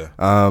enough. Yeah.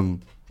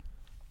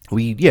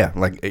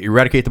 Like,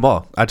 eradicate them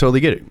all. I totally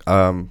get it.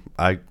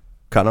 I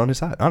kind of on his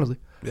side, honestly.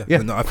 Yeah.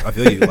 No, I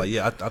feel you. Like,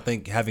 I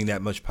think having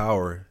that much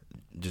power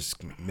just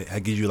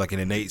gives you like an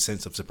innate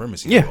sense of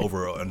supremacy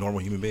over a normal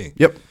human being.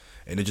 Yep.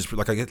 And it just,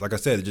 like I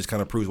said, it just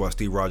kind of proves why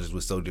Steve Rogers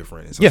was so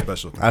different and so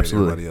special compared to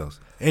everybody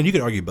else. And you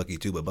could argue Bucky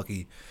too, but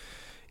Bucky,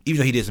 even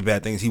though he did some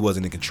bad things, he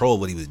wasn't in control of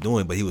what he was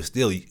doing, but he was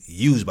still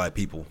used by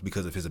people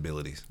because of his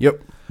abilities.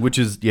 Yep. Which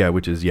is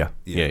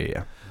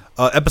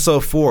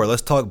Episode 4,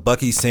 let's talk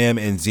Bucky, Sam,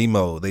 and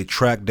Zemo. They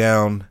track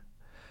down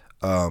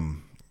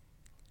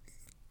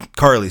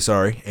Carly,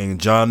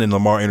 and John and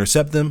Lamar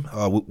intercept them.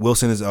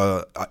 Wilson is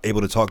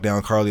able to talk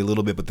down Carly a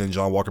little bit, but then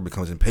John Walker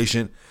becomes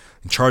impatient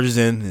and charges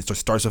in and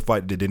starts a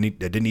fight that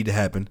didn't need to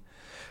happen.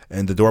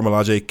 And the Dora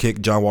Milaje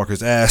kicked John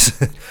Walker's ass.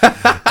 He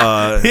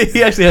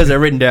actually has that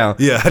written down.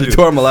 Yeah, the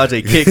Dora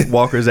Milaje kicked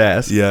Walker's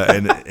ass. Yeah,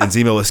 and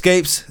Zemo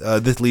escapes.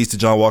 This leads to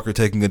John Walker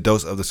taking a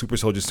dose of the super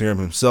soldier serum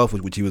himself,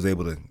 which he was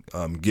able to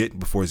get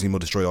before Zemo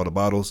destroyed all the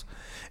bottles.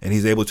 And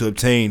he's able to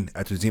obtain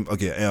after Zemo.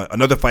 Okay,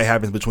 another fight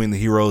happens between the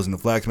heroes and the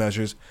Flag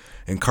Smashers,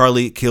 and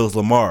Carly kills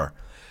Lamar.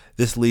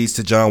 This leads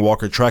to John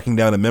Walker tracking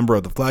down a member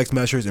of the Flag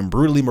Smashers and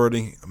brutally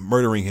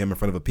murdering him in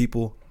front of a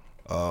people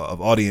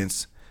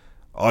audience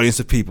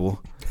of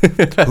people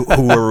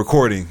who were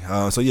recording.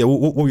 So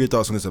what were your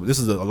thoughts on this episode? This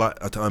is a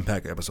lot to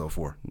unpack. Episode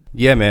 4.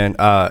 Yeah, man.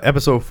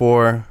 Episode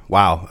 4.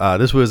 Wow.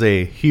 This was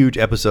a huge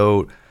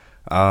episode.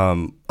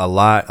 A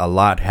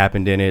lot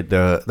happened in it.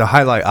 The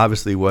highlight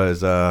obviously was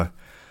the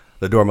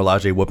Dora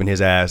Milaje whooping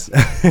his ass.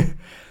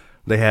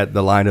 They had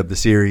the line of the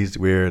series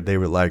where they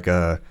were like,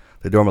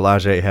 the Dora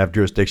Milaje have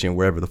jurisdiction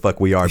wherever the fuck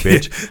we are,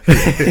 bitch.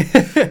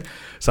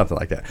 Something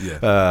like that.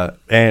 Yeah.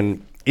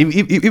 And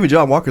even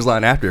John Walker's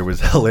line after it was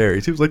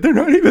hilarious. He was like, they're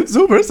not even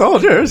super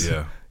soldiers.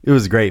 Yeah. It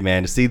was great,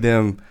 man, to see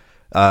them.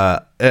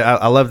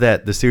 I love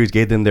that the series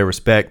gave them their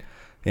respect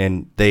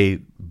and they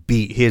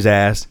beat his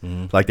ass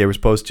like they were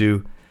supposed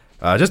to.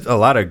 Just a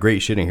lot of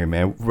great shit in here,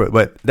 man.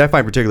 But that fight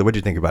in particular, what did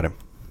you think about him?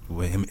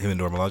 With him and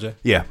Dora Milaje?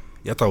 Yeah.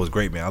 Yeah, I thought it was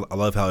great, man. I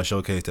love how it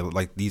showcased that,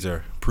 like, these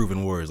are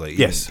proven warriors. Like,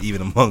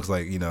 even amongst,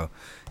 like, you know,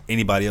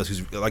 anybody else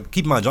who's, like,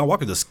 keep in mind, John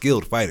Walker's a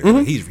skilled fighter.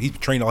 Like, he's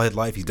trained all his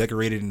life. He's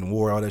decorated in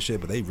war, all that shit,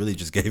 but they really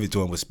just gave it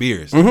to him with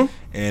spears.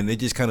 And it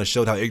just kind of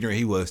showed how ignorant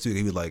he was, too.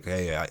 He was like,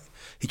 hey,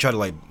 he tried to,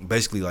 like,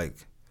 basically, like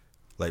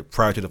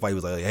prior to the fight, he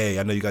was like, hey,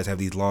 I know you guys have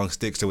these long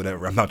sticks or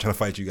whatever. I'm not trying to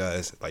fight you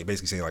guys. Like,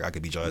 basically saying, like, I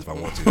could beat your ass if I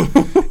want to.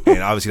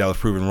 And obviously that was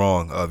proven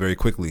wrong very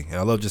quickly. And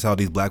I love just how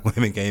these black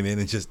women came in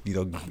and just, you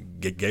know,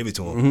 gave it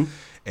to him.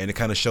 And it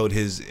kind of showed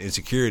his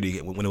insecurity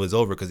when it was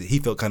over, because he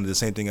felt kind of the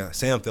same thing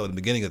Sam felt in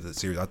the beginning of the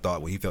series, I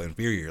thought, when he felt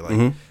inferior.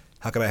 Like,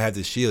 how can I have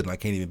this shield and I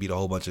can't even beat a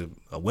whole bunch of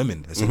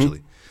women,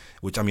 essentially?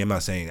 Which, I mean, I'm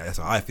not saying that's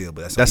how I feel,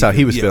 but that's how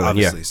he was feeling,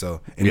 obviously. So,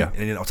 and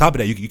then on top of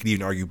that, you could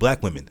even argue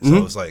black women.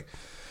 So it's like,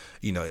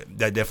 you know,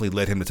 that definitely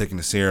led him to taking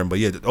the serum. But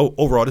yeah,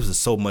 overall, this is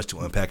so much to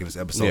unpack in this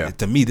episode. Yeah.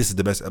 To me, this is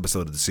the best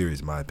episode of the series,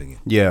 in my opinion.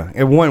 Yeah,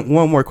 and one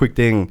more quick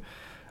thing.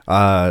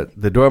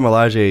 The Dora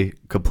Milaje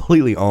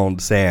completely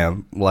owned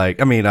Sam.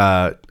 Like, I mean,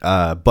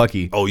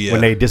 Bucky. Oh, yeah. When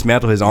they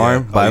dismantled his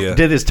arm, yeah.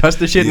 did his touch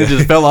the shit and it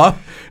just fell off.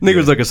 Nigga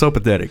was looking so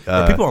pathetic.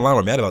 People online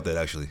were mad about that,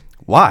 actually.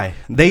 Why?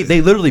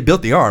 They literally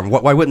built the arm.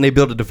 Why wouldn't they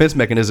build a defense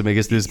mechanism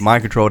against this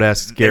mind controlled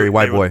ass scary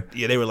white boy?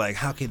 Yeah, they were like,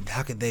 how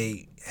could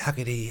they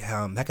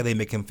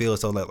make him feel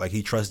so like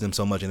he trusts them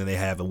so much, and then they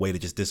have a way to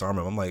just disarm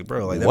him? I'm like,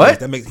 bro, like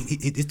that makes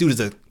this dude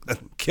is a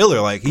killer.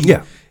 Like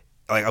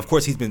like, of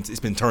course it's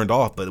been turned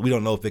off, but we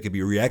don't know if it could be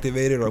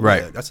reactivated or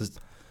right. That's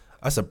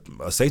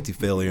a safety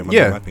failure. In my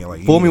opinion.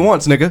 Like, fool me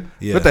once, nigga.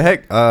 Yeah. What the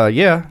heck?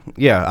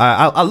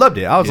 I loved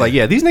it. I was like,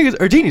 yeah, these niggas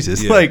are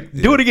geniuses. Like,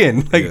 do it again.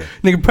 Like,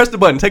 nigga, press the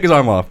button, take his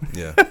arm off.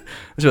 Yeah, that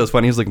shit was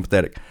funny. He was looking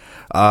pathetic.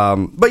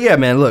 But yeah,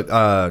 man, look,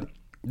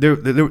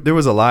 there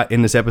was a lot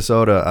in this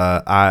episode.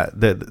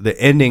 The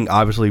ending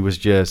obviously was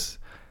just.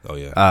 Oh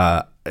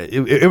yeah.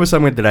 It was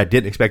something that I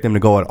didn't expect them to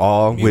go at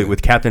all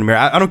with Captain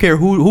America. I don't care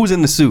who's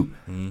in the suit.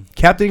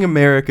 Captain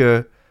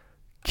America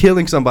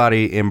killing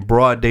somebody in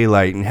broad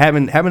daylight and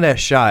having that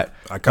shot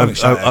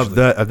of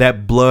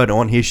that blood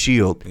on his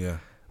shield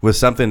was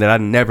something that I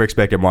never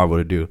expected Marvel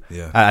to do.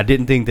 Yeah. I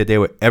didn't think that they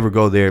would ever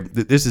go there.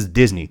 This is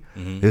Disney.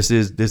 This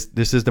is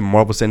the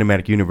Marvel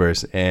Cinematic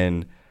Universe,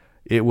 and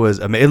it was.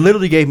 It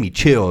literally gave me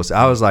chills.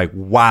 I was like,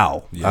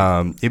 wow.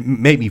 Yeah. It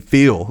made me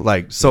feel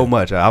like so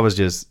much. I was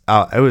just.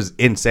 It was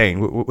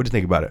insane. What do you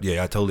think about it?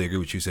 Yeah, I totally agree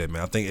with what you said,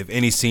 man. I think if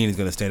any scene is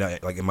going to stand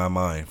out, like, in my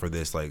mind for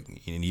this,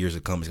 like, in years to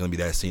come, it's going to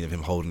be that scene of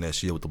him holding that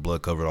shield with the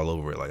blood covered all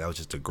over it. Like, that was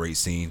just a great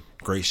scene,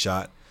 great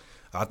shot.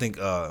 I think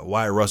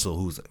Wyatt Russell,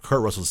 who's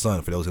Kurt Russell's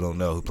son, for those who don't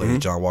know, who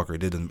played John Walker,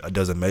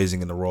 does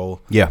amazing in the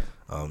role. Yeah.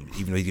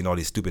 Even though he's getting all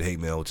these stupid hate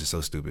mail, which is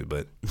so stupid,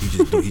 but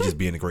he's just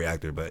being a great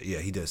actor. But yeah,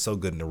 he does so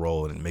good in the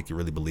role and make it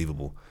really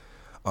believable.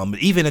 But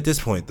even at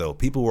this point, though,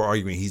 people were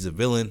arguing he's a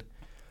villain.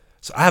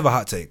 So I have a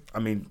hot take. I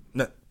mean,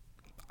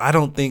 I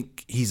don't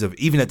think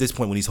even at this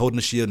point when he's holding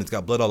the shield and it's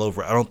got blood all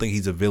over it, I don't think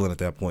he's a villain at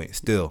that point.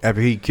 Still,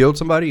 after he killed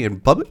somebody in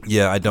public.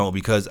 Yeah, I don't,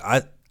 because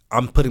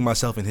I'm putting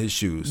myself in his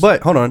shoes.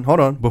 But hold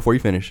on, before you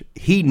finish,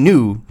 he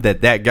knew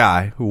that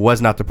guy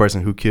was not the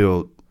person who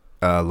killed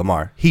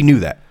Lamar. He knew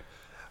that.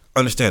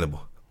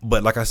 Understandable.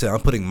 But like I said, I'm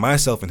putting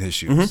myself in his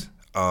shoes.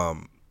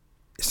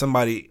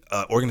 Somebody,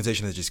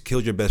 organization that just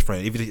killed your best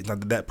friend, even if it's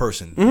not that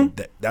person,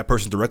 that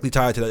person directly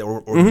tied to that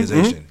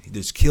organization,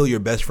 just kill your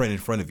best friend in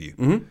front of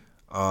you.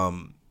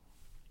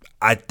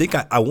 I think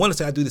I want to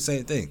say I do the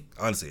same thing,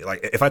 honestly.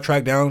 Like, if I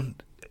track down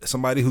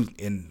somebody who's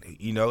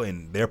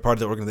in their part of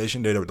the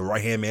organization, they're the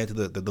right hand man to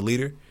the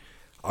leader,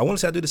 I want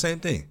to say I do the same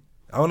thing.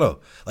 I don't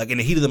know. Like, in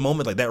the heat of the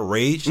moment, like that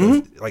rage,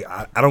 like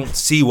I don't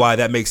see why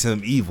that makes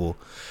him evil.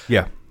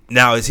 Yeah.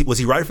 Now, was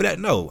he right for that?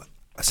 No.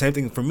 Same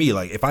thing for me.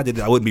 Like, if I did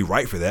it, I wouldn't be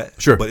right for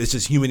that. Sure. But it's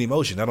just human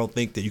emotion. I don't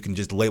think that you can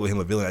just label him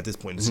a villain at this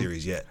point in the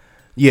series yet.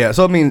 Yeah.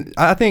 So I mean,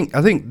 I think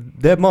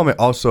that moment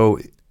also,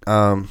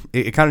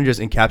 it kind of just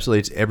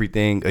encapsulates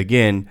everything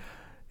again.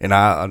 And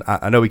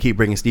I know we keep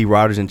bringing Steve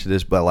Rogers into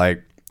this, but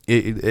like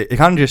it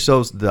kind of just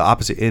shows the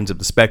opposite ends of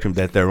the spectrum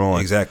that they're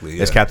on. Exactly.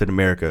 Yeah. As Captain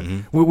America,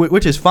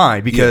 which is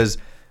fine because.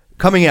 Yeah.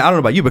 Coming in, I don't know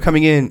about you, but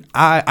coming in,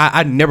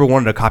 I never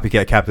wanted a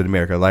copycat Captain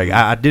America. Like,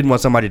 I didn't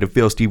want somebody to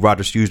fill Steve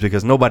Rogers' shoes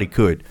because nobody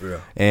could.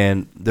 Yeah.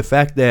 And the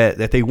fact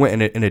that they went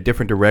in a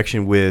different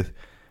direction with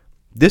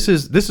this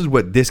is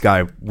what this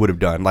guy would have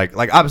done. Like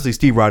obviously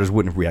Steve Rogers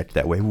wouldn't have reacted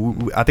that way.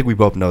 I think we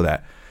both know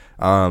that.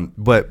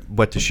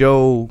 But to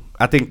show,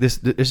 I think this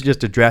is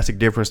just a drastic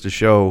difference to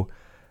show.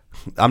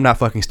 I'm not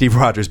fucking Steve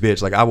Rogers,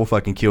 bitch. Like, I will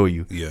fucking kill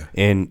you. Yeah.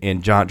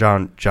 And John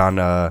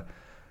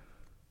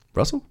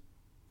Russell.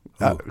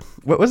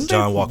 What was his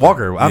John name?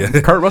 Walker.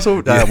 Yeah. Kurt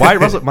Russell, Wyatt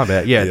Russell. My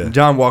bad. Yeah,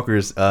 John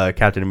Walker's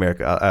Captain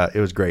America. It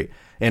was great,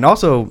 and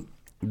also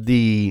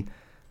the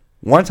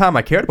one time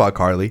I cared about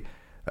Carly,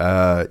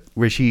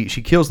 where she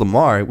kills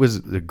Lamar, it was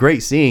a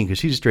great scene because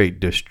she just straight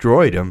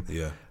destroyed him.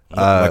 Yeah.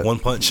 Like one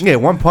punch. Yeah,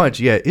 one punch.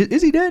 Yeah.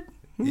 Is he dead?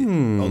 Yeah.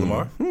 Oh,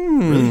 Lamar?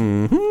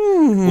 Really?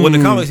 Well, in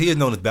the comics, he is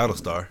known as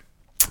Battlestar.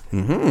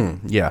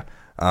 Yeah.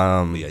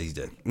 But yeah, he's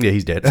dead. Yeah,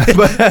 he's dead.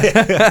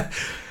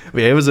 But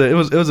yeah, it was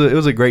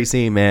a great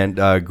scene, man.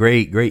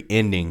 Great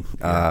ending.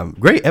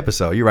 Great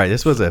episode. You're right.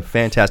 This was a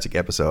fantastic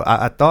episode.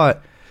 I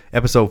thought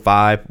episode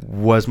 5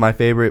 was my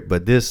favorite,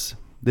 but this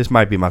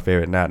might be my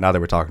favorite now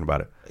that we're talking about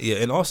it. Yeah,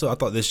 and also I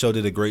thought this show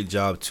did a great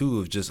job too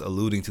of just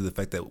alluding to the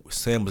fact that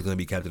Sam was going to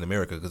be Captain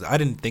America, because I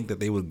didn't think that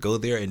they would go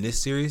there in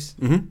this series.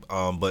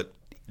 But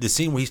the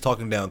scene where he's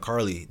talking down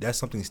Carly, that's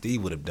something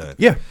Steve would have done.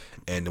 Yeah.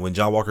 And when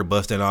John Walker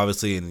busts in,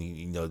 obviously,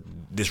 and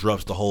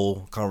disrupts the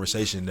whole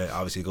conversation, that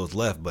obviously goes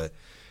left. But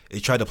they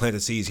tried to plant the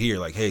seeds here,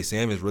 like, hey,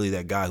 Sam is really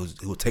that guy who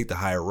will take the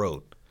higher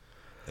road.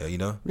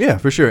 Yeah,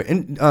 for sure.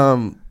 And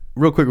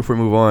real quick before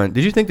we move on,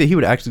 did you think that he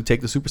would actually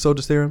take the super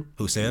soldier serum?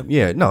 Who, Sam?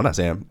 Yeah, no, not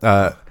Sam.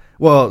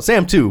 Well,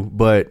 Sam too,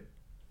 but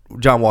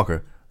John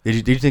Walker.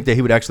 Did you think that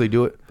he would actually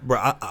do it? Bro,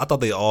 I thought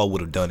they all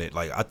would have done it.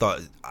 Like I thought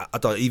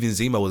even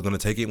Zemo was going to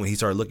take it when he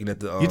started looking at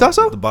the you thought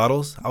so? The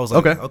bottles. I was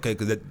like, okay,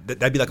 because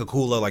that'd be like a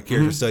cool like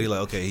character study.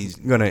 Like, okay, he's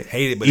gonna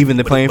hate it, but even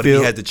the playing field.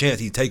 If he had the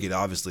chance, he'd take it.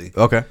 Obviously.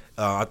 Okay.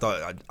 I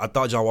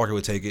thought John Walker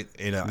would take it,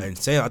 and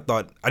Sam.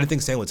 I didn't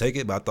think Sam would take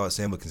it, but I thought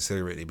Sam would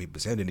consider it.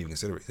 But Sam didn't even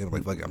consider it. Sam was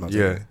like, fuck it, I'm not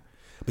taking it.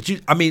 But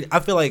I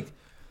feel like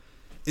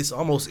it's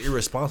almost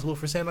irresponsible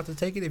for Sam not to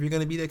take it if you're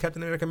going to be that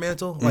Captain America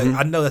mantle. Like,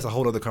 I know that's a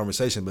whole other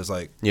conversation, but it's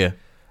like,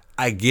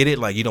 I get it.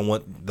 Like, you don't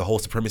want the whole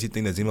supremacy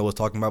thing that Zemo was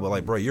talking about, but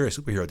like, bro, you're a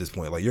superhero at this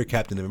point. Like, you're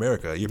Captain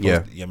America. You're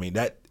supposed to,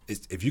 that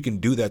is, if you can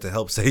do that to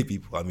help save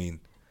people, I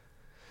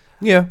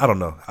don't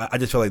know. I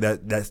just feel like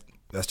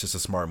that's just a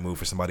smart move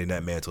for somebody in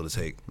that mantle to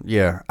take.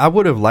 Yeah, I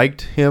would have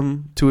liked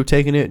him to have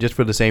taken it just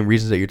for the same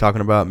reasons that you're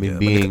talking about. But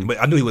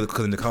I knew he would,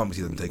 because in the comics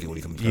he doesn't take it when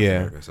he comes to Captain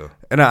America. So.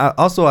 And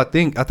I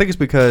think it's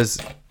because.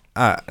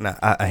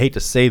 I hate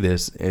to say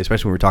this,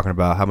 especially when we're talking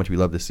about how much we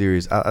love this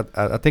series.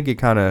 I think it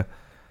kind of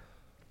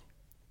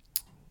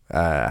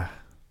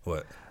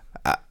what?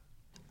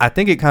 I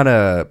think it kind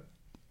of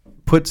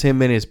puts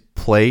him in his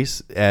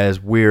place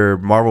as where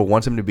Marvel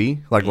wants him to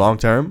be, like long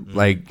term.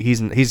 Like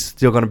he's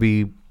still going to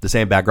be the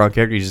same background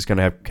character. He's just going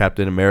to have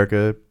Captain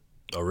America.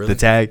 Oh, really? The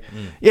tag.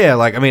 Yeah,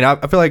 like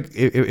I feel like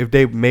if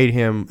they would have made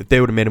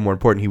him more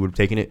important, he would have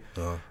taken it.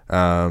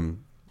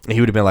 He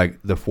would have been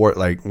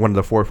like one of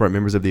the forefront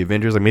members of the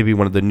Avengers, like maybe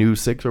one of the new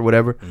 6 or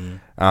whatever.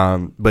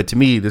 But to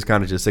me, this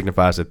kind of just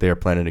signifies that they're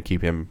planning to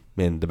keep him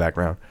in the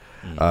background,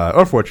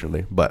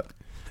 unfortunately. But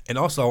and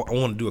also, I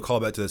want to do a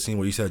callback to the scene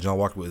where you said John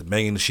Walker was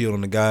banging the shield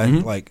on the guy.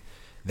 Like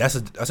that's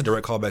a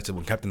direct callback to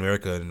when Captain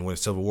America and when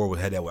Civil War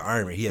had that with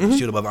Iron Man. He had the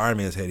shield above Iron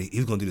Man's head. He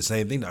was going to do the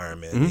same thing to Iron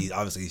Man. He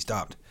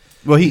stopped.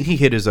 Well, he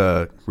hit his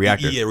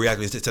reactor.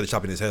 Reactor instead of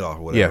chopping his head off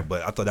or whatever. Yeah.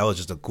 But I thought that was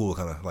just a cool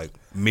kind of like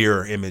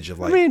mirror image of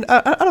like. I mean,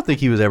 I don't think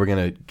he was ever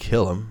gonna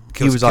kill him.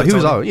 He was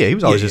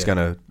always just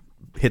gonna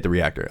hit the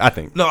reactor. I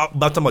think. No,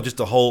 but I'm talking about just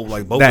the whole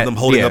like both of them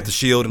holding up the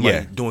shield and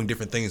like doing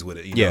different things with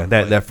it.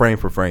 That frame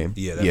for frame.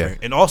 Frame.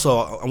 And also,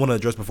 I want to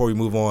address before we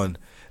move on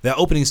that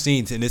opening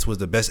scene, and this was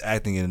the best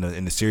acting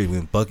in the series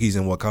when Bucky's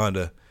in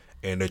Wakanda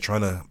and they're trying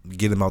to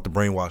get him out the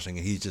brainwashing,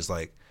 and he's just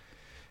like.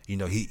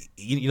 That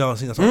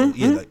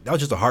was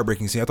just a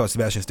heartbreaking scene. I thought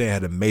Sebastian Stan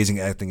had amazing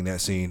acting in that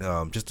scene.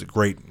 Just a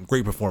great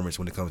performance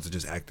when it comes to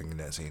just acting in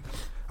that scene.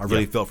 I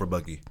really felt for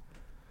Bucky.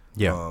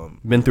 Yeah,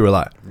 been through a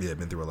lot. Yeah,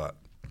 been through a lot.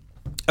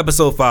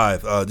 Episode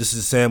 5. This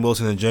is Sam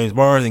Wilson and James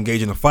Barnes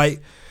engaging a fight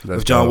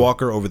with John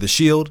Walker over the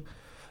shield.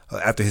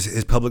 After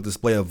his public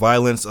display of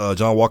violence,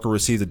 John Walker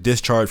receives a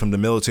discharge from the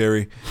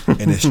military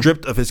and is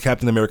stripped of his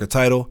Captain America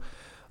title.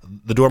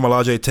 The Dora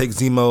Milaje takes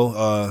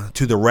Zemo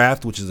to the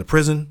Raft, which is a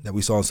prison that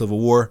we saw in Civil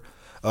War.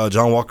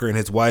 John Walker and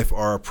his wife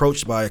are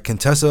approached by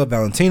Contessa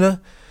Valentina.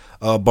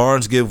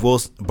 Barnes gives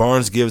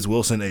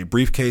Wilson a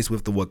briefcase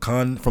with the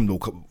from the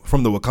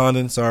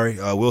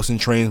Wakandan. Wilson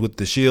trains with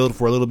the Shield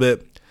for a little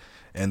bit,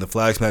 and the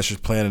Flag Smashers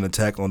plan an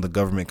attack on the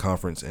government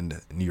conference in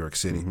New York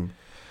City.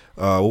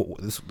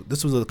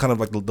 This was kind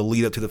of like the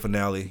lead up to the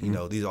finale.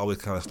 These are always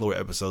kind of slower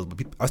episodes,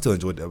 but I still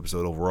enjoyed the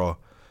episode overall.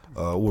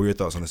 What were your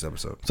thoughts on this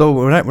episode? So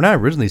when I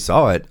originally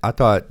saw it, I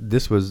thought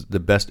this was the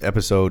best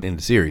episode in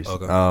the series.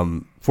 Okay.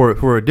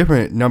 For a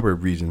different number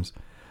of reasons.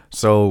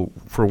 So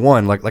for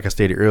one, like I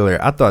stated earlier,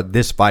 I thought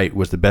this fight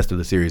was the best of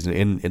the series,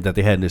 in that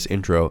they had in this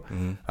intro.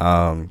 And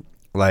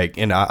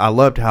I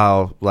loved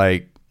how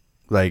like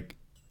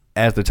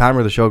as the timer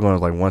of the show going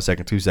was like 1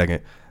 second, 2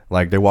 second,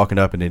 like they're walking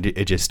up and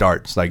it just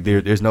starts. Like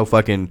there's no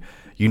fucking.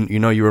 You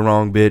know you were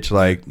wrong, bitch.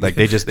 Like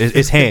they just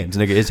it's hands,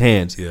 nigga. It's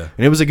hands. Yeah.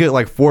 And it was a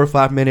good 4 or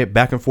 5 minute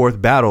back and forth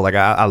battle. Like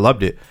I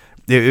loved it.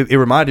 It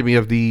reminded me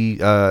of the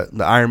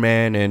Iron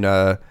Man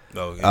and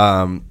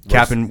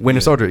Captain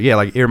Winter Soldier. Yeah,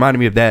 like it reminded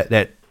me of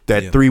that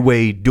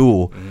 3-way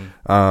duel.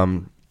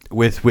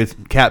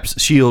 With Cap's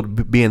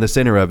shield being the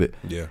center of it.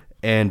 Yeah.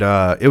 And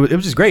it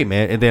was just great,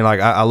 man. And then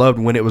I loved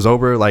when it was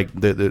over, like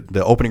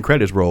the opening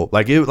credits roll.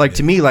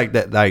 To me, like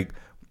that, like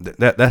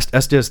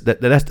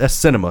that's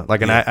cinema.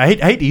 Like, and Yeah. I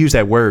hate to use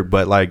that word,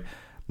 but like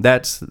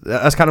that's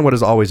kind of what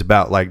it's always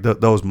about. Like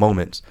those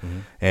moments,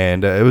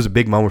 and it was a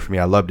big moment for me.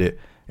 I loved it.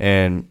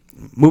 And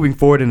moving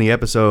forward in the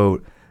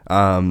episode,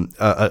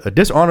 a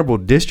dishonorable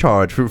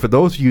discharge for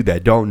those of you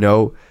that don't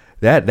know,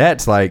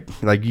 that's like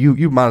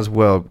you might as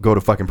well go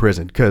to fucking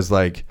prison, because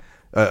like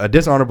a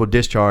dishonorable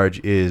discharge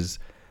is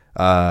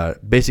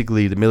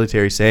basically the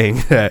military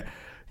saying that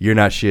you're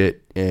not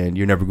shit and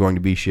you're never going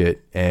to be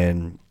shit,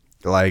 and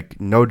like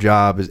no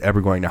job is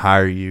ever going to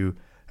hire you.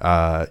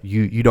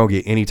 You don't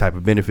get any type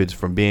of benefits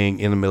from being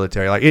in the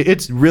military. Like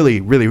it's really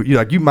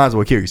you might as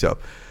well kill yourself.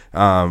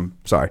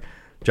 Sorry,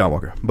 John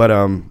Walker, but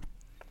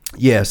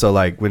yeah. So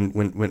like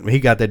when he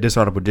got that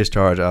dishonorable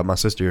discharge, my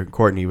sister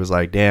Courtney was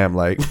like, damn,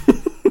 like,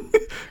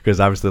 because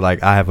obviously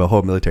like I have a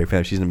whole military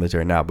family. She's in the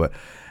military now, but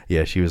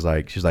yeah, she was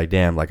like,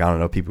 damn, like I don't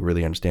know if people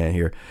really understand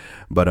here,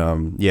 but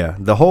yeah,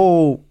 the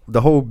whole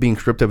being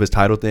stripped of his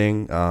title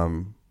thing,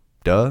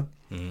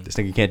 This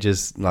nigga can't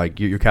just like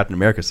you're Captain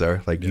America,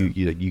 sir. Like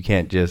you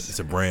can't just. It's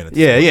a brand.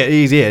 Yeah,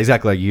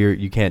 exactly. Like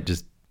you can't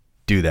just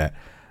do that.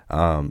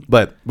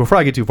 But before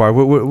I get too far,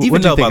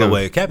 even though, by the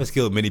way, Cap has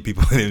killed many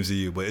people in the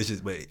MCU, but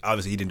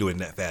obviously he didn't do it in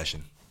that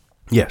fashion.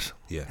 Yes.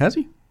 Yeah. Has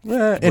he?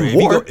 Yeah. In In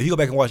war, if you go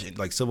back and watch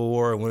like Civil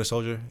War and Winter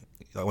Soldier,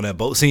 like when that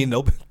boat scene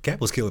opened, Cap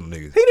was killing them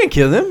niggas. he didn't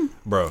kill them,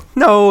 Bro.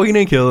 No, he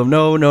didn't kill them.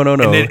 No. And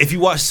then if you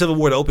watch Civil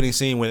War, the opening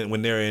scene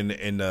when they're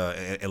in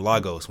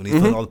Lagos, when he's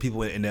killing all the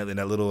people in that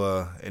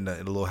little in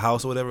the little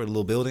house or whatever, the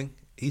little building,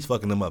 he's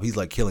fucking them up. He's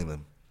like killing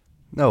them.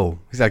 No,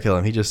 he's not killing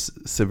them. He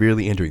just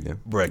severely injuring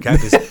them. Bro,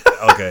 Cap is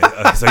okay.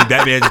 So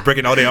Batman just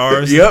breaking all their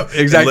arms. Yep,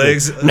 exactly.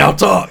 Legs. Now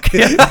talk.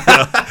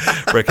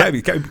 Bro, Cap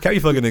be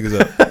fucking niggas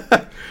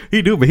up.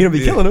 He do, but he don't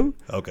be killing them.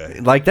 Okay.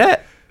 Like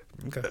that.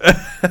 Okay.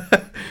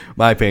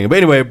 My opinion. But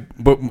anyway,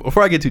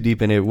 before I get too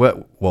deep in it, what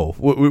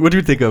do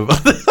you think of?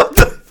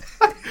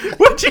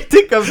 What do you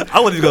think of? I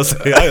wasn't even gonna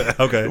say.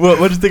 Okay. What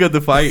do you think of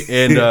the fight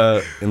and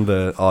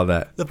the all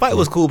that? The fight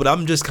was cool, but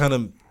I'm just kind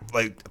of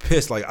like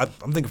pissed. Like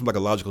I'm thinking from like a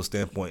logical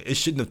standpoint, it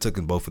shouldn't have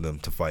taken both of them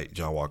to fight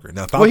John Walker.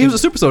 Now, Falcon, Well, he was a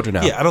super soldier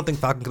now. Yeah, I don't think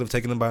Falcon could have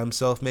taken him by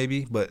himself,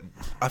 maybe, but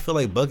I feel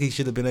like Bucky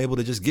should have been able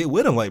to just get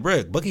with him. Like,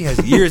 bro, Bucky has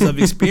years of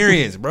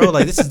experience, bro.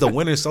 Like, this is the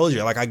Winter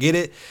Soldier. Like, I get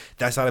it,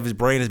 that side of his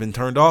brain has been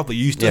turned off, but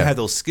you still have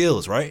those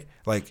skills, right?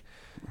 Like,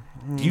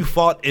 you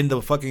fought in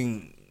the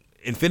fucking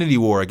Infinity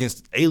War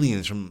against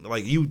aliens from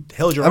like you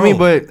held your own. I mean,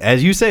 but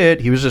as you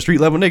said, he was a street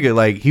level nigga.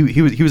 Like he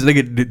was a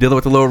nigga dealing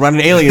with the little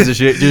running aliens and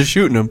shit, just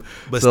shooting them.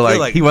 But so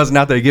like he wasn't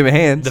out there giving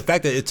hands. The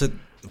fact that it took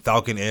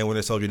Falcon and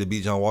Winter Soldier to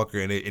beat John Walker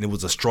and it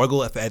was a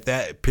struggle at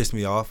that, it pissed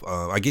me off.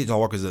 I get John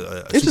Walker's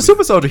it's a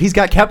super soldier. He's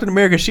got Captain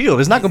America's shield.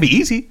 It's not gonna be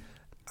easy.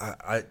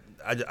 I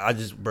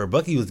just bro,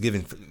 Bucky was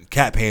giving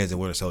Cap hands and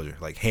Winter Soldier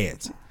like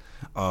hands.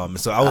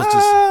 So I was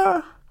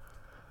just.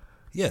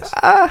 Yes.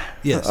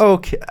 Yes.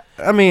 Okay.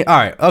 I mean, all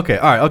right. Okay.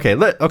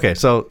 Okay.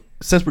 So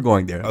since we're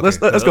going there, let's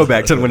go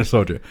back to the Winter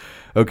Soldier.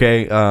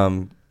 Okay.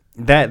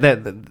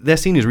 That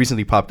scene has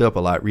recently popped up a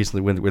lot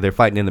recently where they're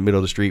fighting in the middle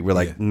of the street where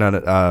like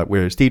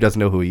where Steve doesn't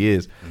know who he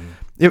is.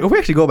 If we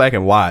actually go back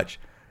and watch,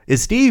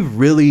 is Steve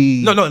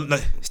really? No.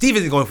 Steve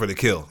isn't going for the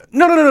kill.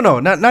 No.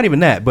 Not even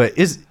that. But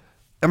is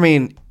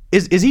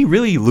he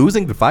really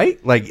losing the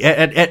fight? Like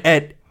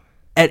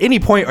at any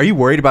point, are you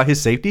worried about his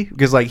safety?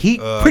 Because like he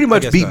pretty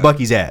much beat not.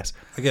 Bucky's ass.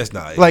 I guess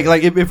not.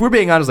 Like if we're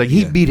being honest, like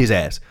he beat his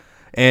ass,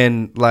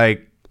 and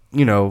like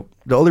the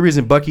only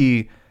reason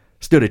Bucky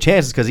stood a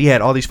chance is because he had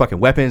all these fucking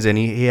weapons and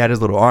he had his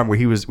little arm where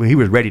he was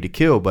ready to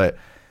kill. But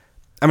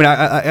I mean,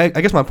 I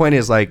guess my point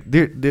is like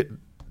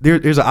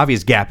there's an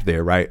obvious gap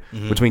there, right,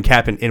 between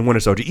Cap and Winter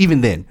Soldier.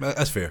 Even then,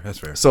 that's fair.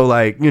 So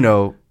like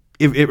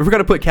if we're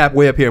gonna put Cap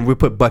way up here and we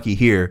put Bucky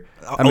here,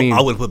 I mean, I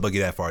wouldn't put Bucky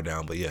that far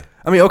down, but yeah.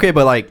 I mean, okay,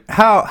 but like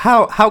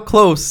how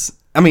close?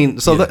 I mean,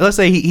 so let's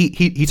say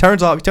he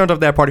turns off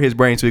that part of his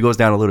brain, so he goes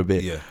down a little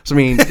bit. Yeah. So I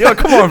mean,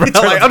 come on, bro.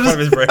 Like,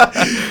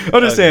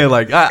 I'm just saying,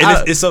 like,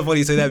 it's so funny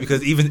you say that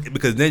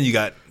because then you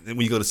got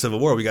when you go to Civil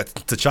War, we got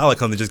T'Challa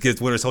come and just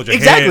gives Winter Soldier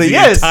exactly,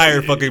 hands the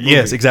entire fucking movie.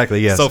 Yes, exactly,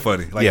 yes. So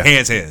funny, like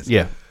hands.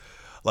 Yeah.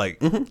 Like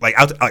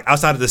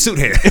outside of the suit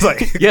hands, like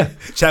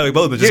Chadwick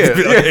Boseman just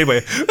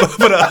anyway.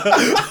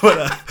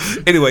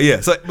 But anyway,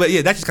 yeah. So but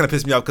yeah, that just kind of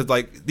pissed me off because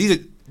like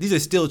these are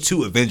still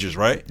two Avengers,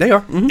 right? They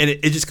are, and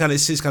it's just kind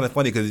of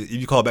funny because if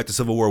you call back to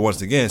Civil War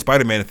once again,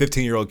 Spider-Man, a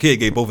 15-year-old kid,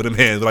 gave both of them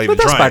hands without even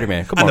trying.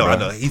 Spider-Man, come on, I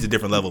know, he's a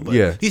different level,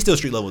 but he's still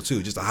street level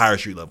too, just a higher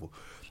street level.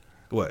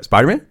 What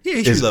Spider-Man? Yeah,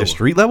 he's street level.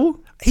 Street level?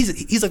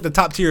 He's like the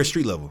top tier of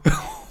street level,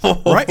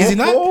 right? Is he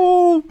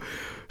not?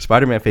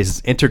 Spider-Man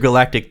faces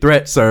intergalactic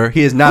threat, sir.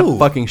 He is not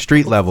fucking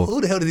street level. Who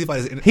the hell did he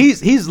fight?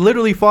 He's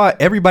literally fought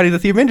everybody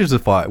that the Avengers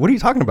have fought. What are you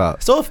talking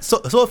about? So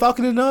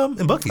Falcon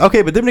and Bucky.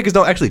 Okay, but them niggas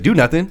don't actually do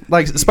nothing.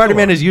 Like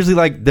Spider-Man is usually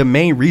like the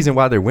main reason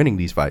why they're winning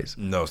these fights.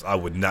 No, I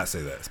would not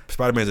say that.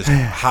 Spider-Man's a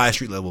high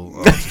street level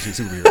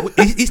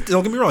superhero. He's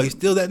don't get me wrong, he's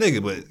still that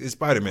nigga, but it's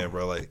Spider-Man,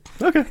 bro. Like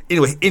okay.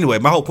 Anyway,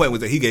 my whole point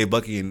was that he gave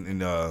Bucky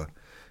and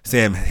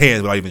Sam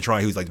hands without even trying.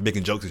 He was like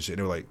making jokes and shit. And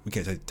they were like, "We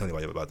can't tell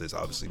anybody about this."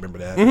 Obviously, remember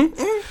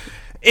that.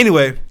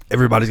 Anyway,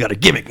 everybody's got a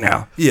gimmick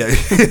now. Yeah.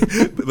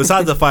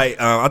 Besides the fight,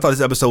 I thought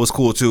this episode was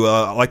cool too.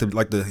 I like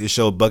the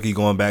show Bucky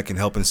going back and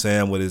helping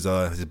Sam with his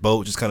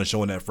boat, just kind of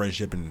showing that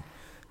friendship and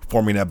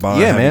forming that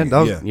bond. Yeah, man.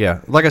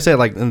 Yeah. Like I said,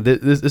 like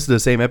this is the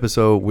same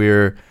episode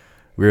where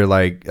we're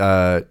like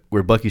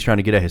where Bucky's trying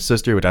to get at his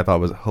sister, which I thought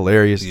was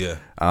hilarious. Yeah.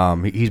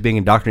 He's being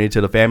indoctrinated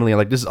to the family, and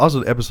like this is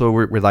also the episode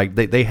where like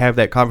they have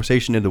that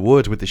conversation in the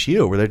woods with the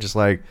Shield, where they're just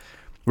like,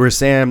 where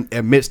Sam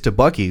admits to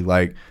Bucky,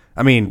 like,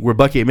 I mean, where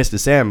Bucky admits to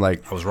Sam,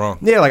 like, I was wrong.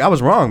 Yeah, like I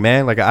was wrong,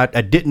 man. Like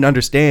I didn't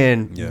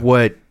understand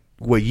what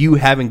you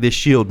having this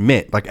shield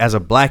meant, like as a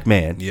black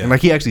man. Yeah. And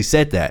like he actually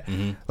said that.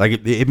 Mm-hmm.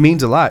 Like it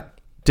means a lot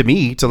to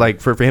me to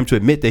like for him to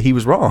admit that he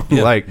was wrong.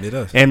 Yeah, like it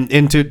does.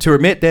 And to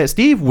admit that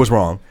Steve was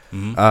wrong.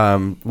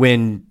 Mm-hmm.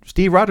 When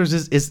Steve Rogers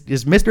is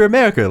Mr.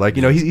 America, like,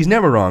 you know, he's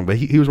never wrong, but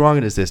he was wrong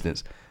in this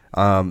instance.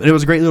 And it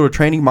was a great little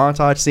training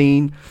montage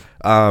scene.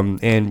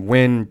 And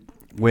when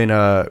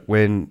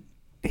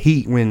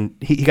he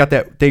got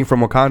that thing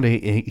from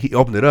Wakanda, he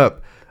opened it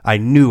up, I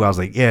was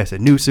like, yes, a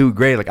new suit,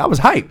 great. Like I was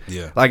hyped.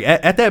 Yeah. Like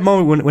at that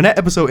moment when that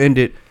episode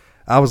ended,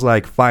 I was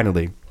like,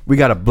 finally, we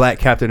got a black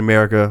Captain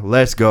America.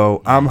 Let's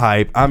go. I'm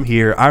hyped. I'm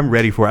here. I'm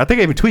ready for it. I think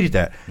I even tweeted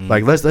that.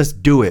 Like, let's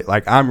do it.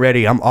 Like, I'm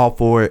ready. I'm all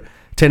for it.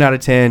 10 out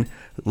of 10.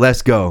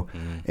 Let's go.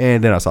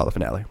 And then I saw the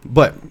finale.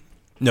 But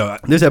no,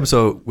 this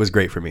episode was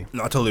great for me.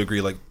 No, I totally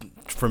agree. Like,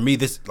 for me,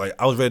 this, like,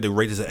 I was ready to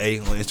rate this an A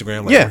on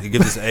Instagram. Like, yeah, you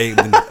give this an A,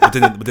 but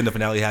then the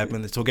finale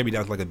happened, so it gave me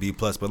down to like a B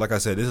plus. But like I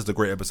said, this is a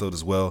great episode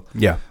as well.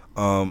 Yeah.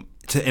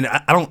 And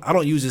I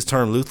don't use this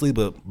term loosely,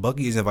 but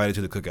Bucky is invited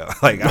to the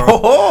cookout. Like,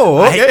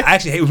 okay. I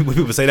actually hate when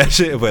people say that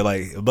shit, but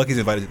like Bucky's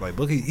invited. Like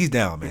Bucky, he's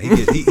down, man.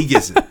 He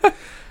gets it.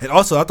 And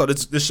also, I thought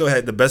this show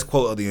had the best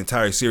quote of the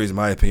entire series, in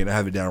my opinion. I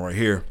have it down right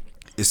here.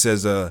 It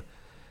says, "This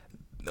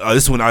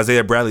is when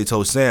Isaiah Bradley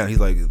told Sam, he's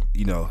like,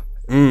 you know,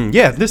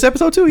 yeah, this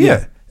episode too,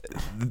 yeah."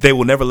 They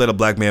will never let a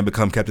black man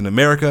become Captain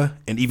America,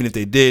 and even if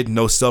they did,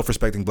 no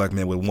self-respecting black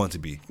man would want to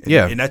be.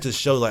 And that just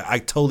shows, like, I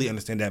totally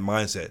understand that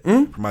mindset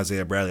from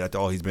Isaiah Bradley after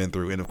all he's been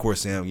through. And of course,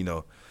 Sam, you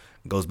know,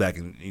 goes back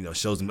and, you know,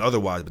 shows him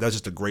otherwise. But that's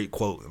just a great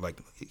quote. Like,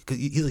 cause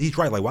he's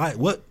right. Like, why?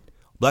 What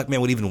black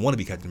man would even want to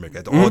be Captain America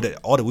after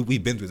all that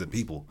we've been through as a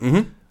people?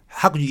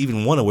 How could you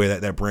even want to wear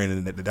that brand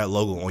and that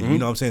logo on you? You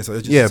know what I'm saying? So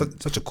it's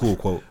just such a cool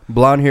quote.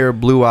 Blonde hair,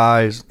 blue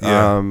eyes.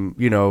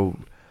 You know.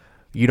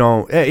 You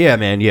don't,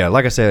 man,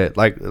 like I said,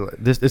 like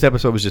this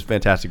episode was just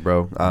fantastic,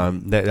 bro.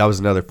 That was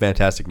another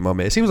fantastic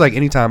moment. It seems like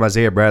anytime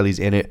Isaiah Bradley's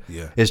in it,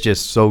 it's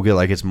just so good.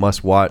 Like it's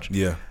must watch.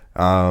 Yeah.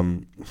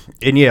 And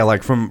yeah,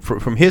 like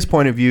from his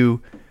point of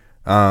view,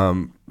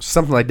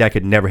 something like that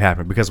could never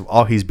happen because of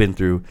all he's been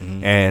through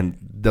and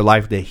the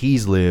life that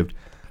he's lived.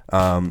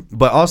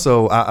 But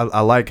also,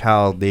 I like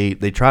how they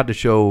tried to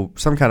show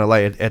some kind of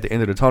light at the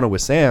end of the tunnel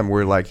with Sam,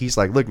 where like he's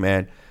like, look,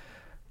 man,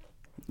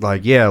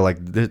 like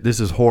this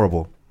is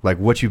horrible. Like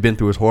what you've been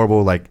through is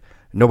horrible. Like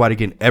nobody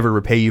can ever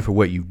repay you for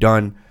what you've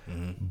done.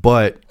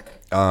 But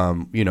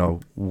you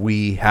know,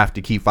 we have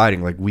to keep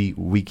fighting. Like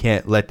we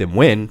can't let them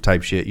win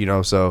type shit, you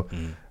know. So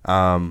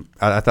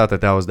I thought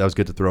that was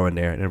good to throw in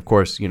there. And of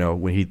course, you know,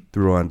 when he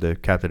threw on the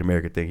Captain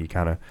America thing, he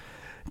kind of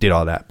did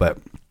all that. But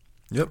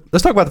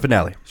let's talk about the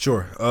finale.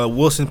 Sure.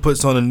 Wilson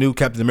puts on a new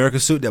Captain America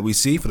suit that we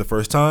see for the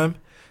first time.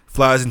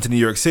 Flies into New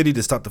York City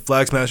to stop the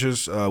Flag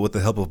Smashers with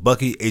the help of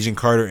Bucky, Agent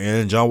Carter,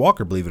 and John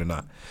Walker, believe it or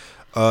not.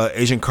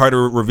 Agent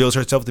Carter reveals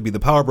herself to be the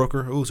power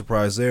broker. Ooh,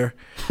 surprise there.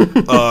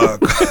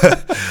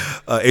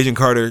 Agent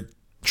Carter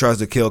tries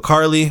to kill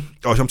Carly.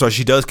 Oh, I'm sorry,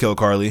 she does kill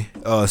Carly.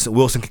 So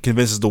Wilson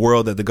convinces the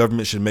world that the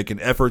government should make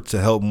an effort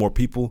to help more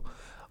people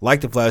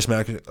like the Flag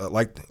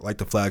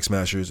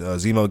Smashers.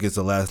 Zemo gets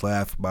the last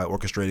laugh by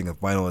orchestrating a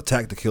final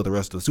attack to kill the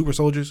rest of the super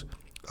soldiers.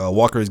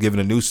 Walker is given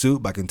a new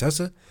suit by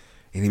Contessa,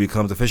 and he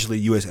becomes officially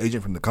U.S.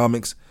 agent from the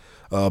comics.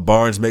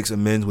 Barnes makes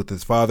amends with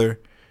his father.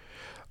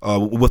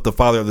 With the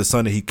father of the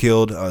son that he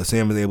killed,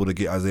 Sam is able to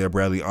get Isaiah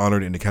Bradley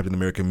honored in the Captain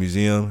America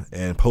Museum.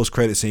 And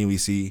post-credit scene, we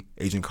see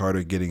Agent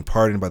Carter getting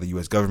pardoned by the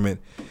U.S.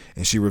 government,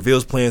 and she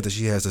reveals plans that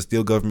she has to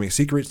steal government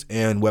secrets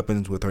and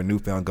weapons with her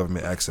newfound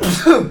government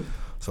access. So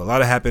a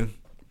lot happened.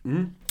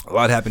 A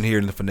lot happened here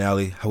in the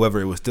finale. However,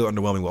 it was still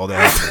underwhelming with all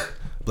that happening.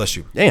 Bless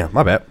you. Damn,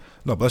 my bad.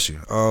 No, bless you.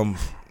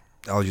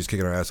 I was just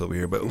kicking our ass over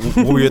here. But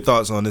what were your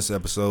thoughts on this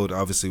episode?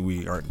 Obviously,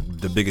 we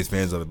aren't the biggest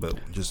fans of it, but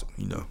just,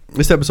 you know.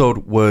 This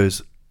episode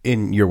was,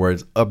 in your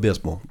words,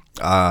 abysmal.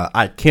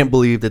 I can't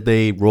believe that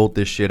they rolled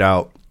this shit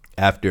out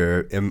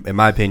after, in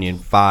my opinion,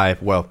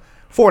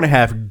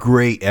 4.5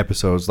 great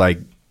episodes, like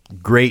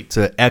great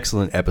to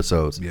excellent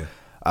episodes. Yeah.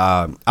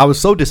 I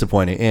was so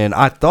disappointed, and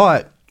I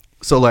thought,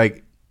 so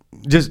like,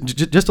 just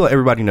to let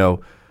everybody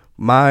know,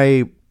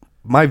 my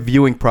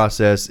viewing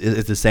process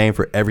is the same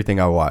for everything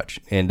I watch,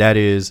 and that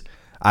is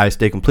I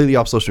stay completely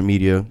off social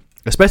media.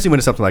 Especially when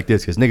it's something like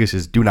this, because niggas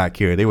just do not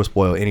care. They will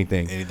spoil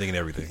anything and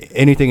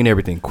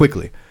everything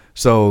quickly.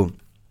 So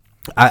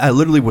I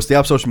literally will stay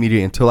off social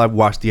media until I've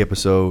watched the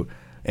episode.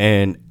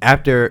 And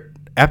after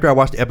I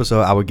watched the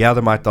episode, I would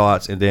gather my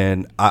thoughts, and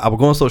then I would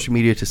go on social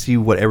media to see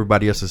what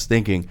everybody else is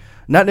thinking.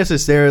 Not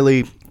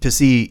necessarily to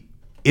see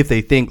if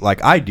they think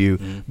like I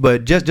do,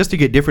 but just to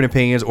get different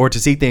opinions or to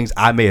see things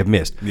I may have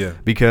missed. Yeah.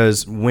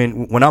 Because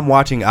when I'm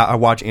watching, I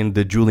watch in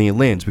the Julian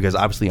lens because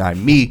obviously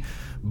I'm me.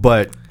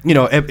 But you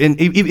know, and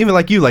even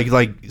like you, like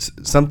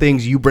some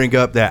things you bring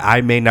up that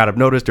I may not have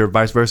noticed, or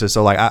vice versa.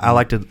 So like I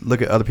like to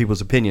look at other people's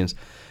opinions.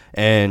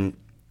 And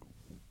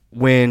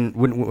when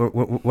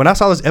I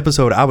saw this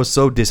episode, I was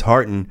so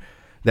disheartened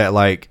that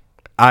like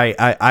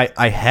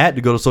I had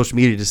to go to social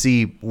media to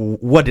see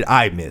what did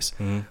I miss,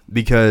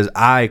 because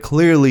I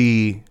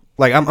clearly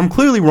like I'm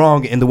clearly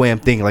wrong in the way I'm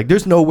thinking. Like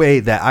there's no way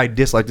that I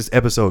dislike this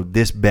episode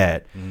this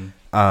bad.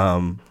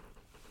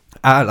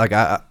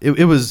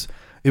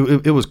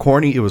 It was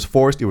corny, it was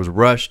forced, it was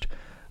rushed.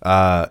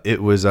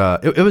 It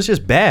was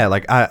just bad.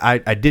 Like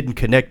I didn't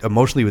connect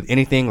emotionally with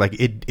anything. Like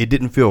it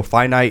didn't feel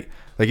finite.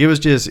 Like it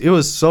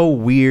was so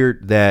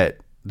weird that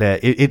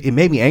it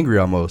made me angry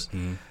almost.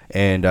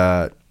 And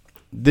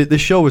the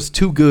show was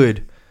too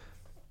good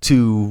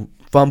to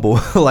fumble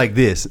like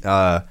this.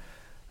 And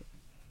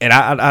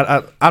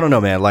I don't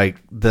know, man.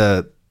 Like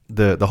the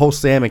whole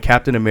Sam and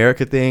Captain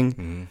America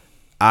thing.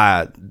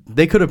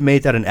 They could have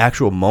made that an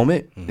actual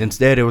moment.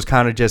 Instead, it was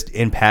kind of just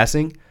in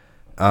passing.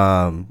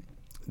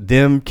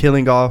 Them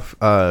killing off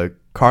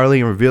Carly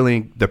and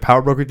revealing the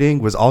power broker thing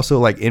was also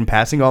like in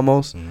passing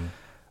almost.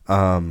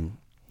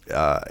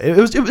 It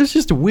was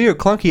just a weird,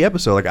 clunky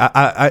episode. Like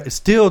I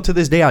still to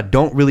this day I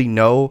don't really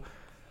know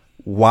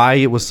why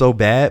it was so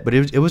bad, but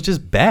it was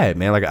just bad,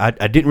 man. Like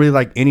I didn't really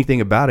like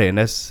anything about it, and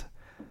that's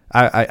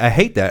I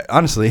hate that,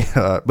 honestly.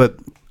 But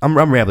I'm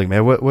rambling,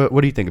 man.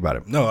 What do you think about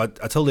it? No, I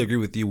totally agree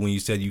with you when you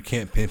said you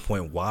can't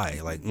pinpoint why.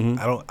 Like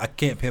I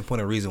can't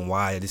pinpoint a reason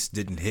why this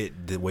didn't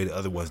hit the way the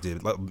other ones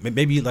did. Like,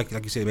 maybe like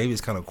you said, maybe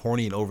it's kind of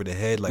corny and over the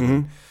head. Like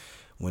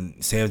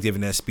when Sam's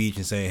giving that speech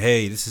and saying,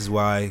 "Hey, this is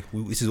why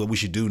this is what we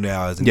should do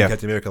now," as in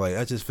Captain America. Like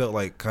I just felt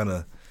like kind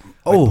of.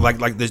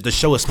 Like the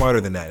show is smarter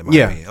than that. In my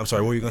opinion. I'm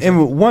sorry. What were you gonna say?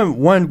 And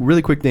one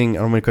really quick thing.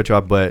 I'm gonna cut you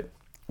off, but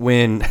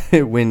when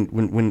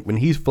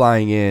he's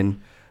flying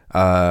in.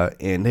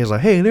 And he's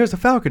like, "Hey, there's the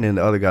Falcon," and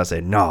the other guy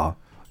said, "Nah,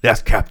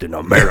 that's Captain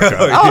America."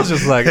 I was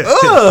just like,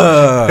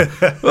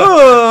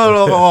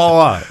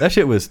 that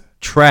shit was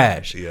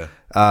trash.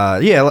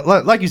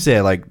 Like you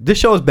said, like this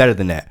show is better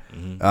than that.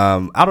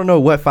 I don't know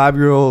what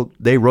 5-year-old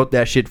they wrote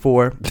that shit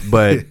for,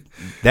 but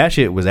that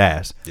shit was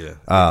ass. Treated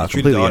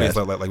the audience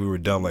like we were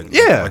dumb. Like we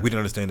didn't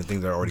understand the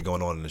things that are already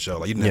going on in the show.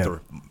 Like you didn't have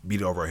to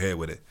beat it over our head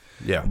with it.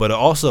 But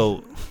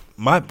also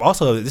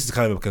this is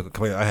kind of a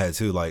complaint I had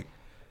too. Like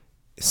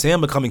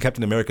Sam becoming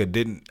Captain America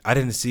I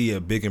didn't see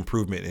a big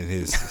improvement in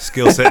his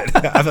skill set.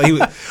 I thought he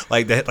was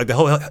like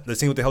the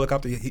scene with the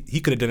helicopter. He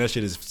could have done that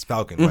shit as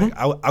Falcon. Like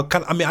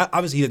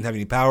obviously he didn't have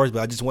any powers,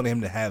 but I just wanted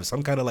him to have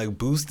some kind of like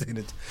boost in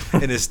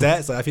his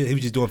stats. Like I feel like he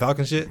was just doing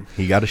Falcon shit.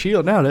 He got a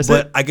shield now.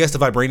 But I guess the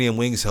vibranium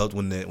wings helped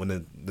when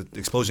the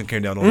explosion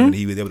came down on him and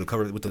he was able to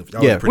cover it with the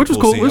which was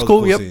cool. It was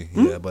cool.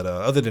 Yeah, but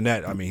other than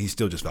that, I mean, he's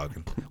still just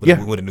Falcon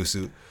with a new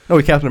suit. No,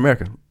 he's Captain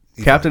America.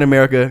 Captain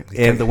America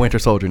and the Winter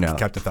Soldier now.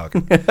 Captain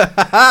Falcon. And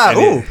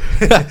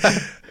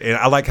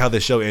I like how the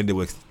show ended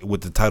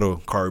with the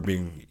title card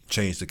being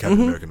changed to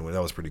Captain America.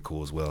 That was pretty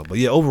cool as well. But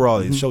yeah, overall,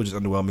 the show was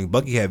just underwhelming.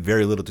 Bucky had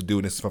very little to do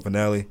in this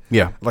finale.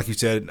 Yeah. Like you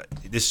said,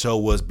 this show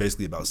was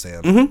basically about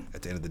Sam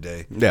at the end of the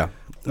day. Yeah.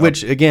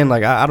 Which, again,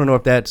 like I don't know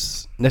if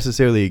that's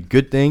necessarily a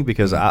good thing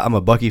because I'm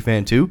a Bucky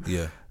fan too.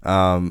 Yeah.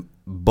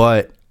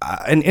 But,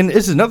 and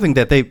this is another thing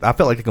that I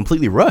felt like they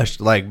completely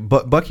rushed. Like,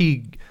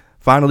 Bucky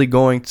finally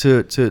going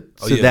to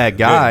that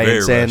guy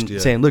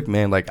and saying, "Look,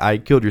 man, like I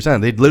killed your son."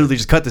 They literally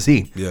just cut the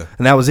scene,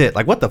 and that was it.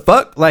 Like, what the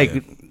fuck?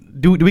 Like,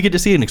 do we get to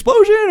see an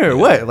explosion or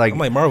what? Like, I'm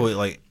like Marvel,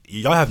 like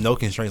y'all have no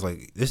constraints.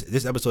 Like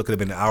this episode could have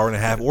been an hour and a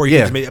half, or you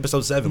just made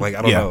episode 7. Like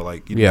I don't know,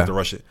 like you didn't have to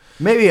rush it.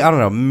 Maybe I don't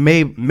know.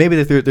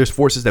 Maybe there's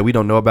forces that we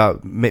don't know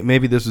about.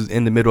 Maybe this was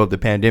in the middle of the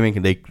pandemic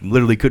and they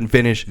literally couldn't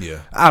finish.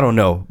 Yeah, I don't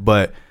know,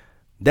 but.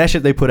 That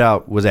shit they put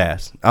out was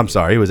ass. I'm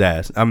sorry, it was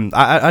ass.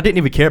 I didn't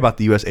even care about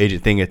the U.S.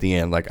 agent thing at the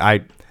end. Like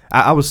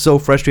I was so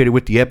frustrated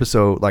with the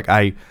episode. Like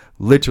I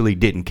literally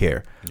didn't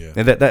care. Yeah.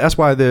 And that's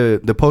why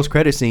the post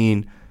credit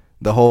scene,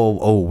 the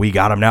whole we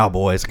got him now,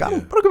 boys. I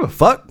don't give a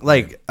fuck.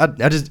 Like I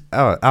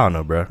don't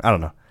know, bro. I don't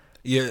know.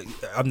 Yeah,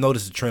 I've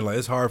noticed the trend. Like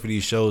it's hard for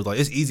these shows.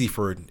 Like it's easy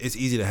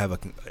to have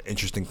an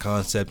interesting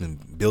concept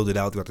and build it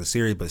out throughout the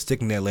series, but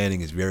sticking that landing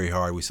is very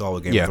hard. We saw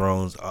with Game of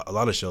Thrones, a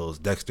lot of shows,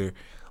 Dexter.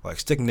 Like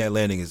sticking that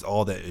landing is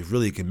all that it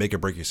really can make or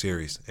break your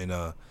series. And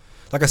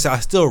like I said, I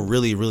still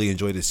really, really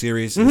enjoyed the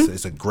series.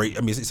 It's a great.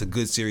 I mean, it's a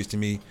good series to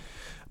me.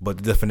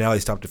 But the finale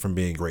stopped it from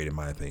being great, in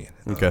my opinion.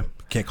 Okay,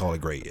 can't call it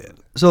great yet.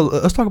 So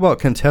let's talk about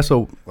Contessa.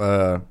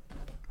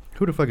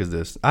 Who the fuck is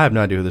this? I have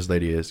no idea who this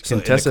lady is. So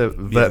Contessa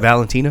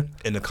Valentina.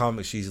 In the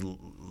comics, she's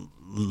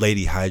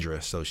Lady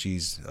Hydra. So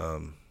she's.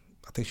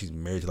 I think she's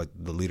married to like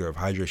the leader of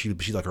Hydra.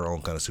 She's like her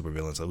own kind of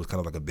supervillain, so it was kind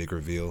of like a big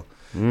reveal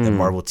that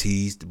Marvel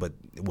teased, but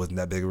it wasn't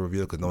that big a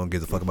reveal because no one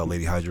gives a fuck about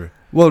Lady Hydra.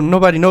 Well,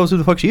 nobody knows who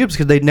the fuck she is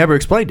because they never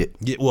explained it.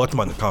 Yeah, well, I'm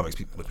talking about the comics,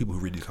 people who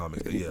read these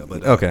comics. Yeah,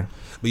 okay.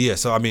 But yeah,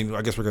 so I mean,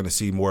 I guess we're going to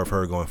see more of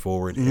her going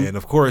forward, and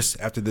of course,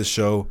 after this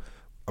show,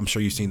 I'm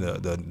sure you've seen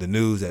the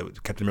news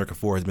that Captain America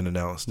 4 has been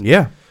announced.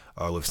 Yeah.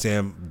 With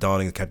Sam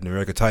donning the Captain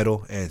America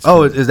title. And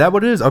is that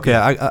what it is? Okay,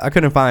 I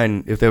couldn't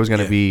find if there was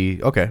going to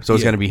be. Okay, so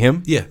it's going to be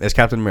him. Yeah, as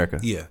Captain America.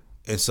 Yeah.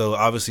 And so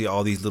obviously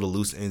all these little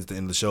loose ends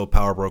in the show,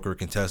 Power Broker,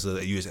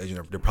 Contessa, U.S.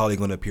 Agent, they're probably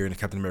going to appear in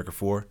Captain America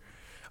 4.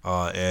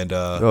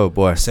 Oh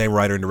boy, same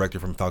writer and director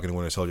from Falcon and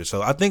Winter Soldier.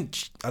 So I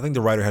think the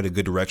writer had a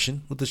good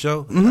direction with the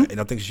show, and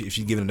I think if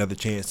she's given another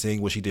chance,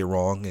 seeing what she did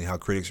wrong and how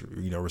critics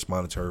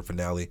responded to her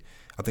finale,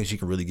 I think she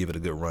can really give it a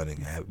good run, and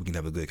we can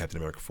have a good Captain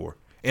America 4.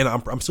 And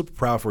I'm super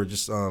proud for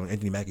just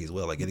Anthony Mackie as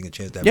well, like getting a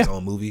chance to have his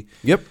own movie.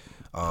 Yep.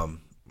 So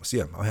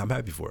yeah, I'm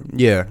happy for it.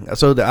 Yeah.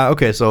 So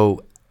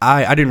so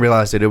I didn't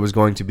realize that it was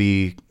going to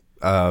be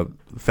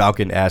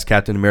Falcon as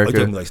Captain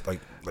America.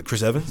 Like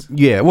Chris Evans?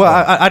 Yeah. Well,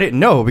 I didn't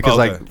know because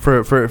like for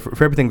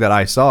everything that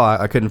I saw,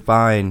 I couldn't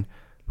find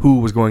who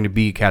was going to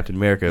be Captain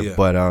America. Yeah.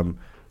 But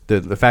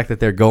the fact that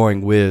they're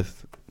going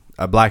with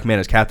a black man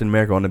as Captain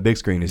America on the big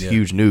screen is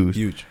huge news.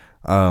 Huge.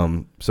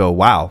 So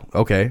wow.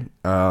 Okay.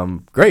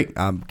 Great.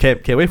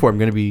 Can't wait for it. I'm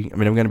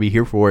gonna be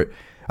here for it.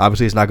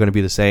 Obviously, it's not going to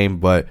be the same,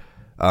 but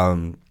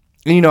as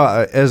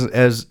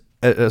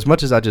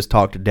much as I just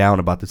talked down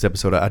about this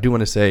episode, I do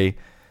want to say,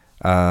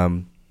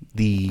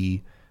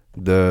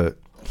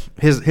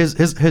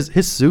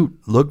 his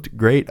suit looked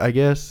great, I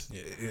guess.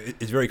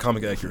 It's very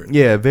comic accurate.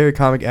 Yeah, very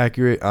comic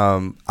accurate.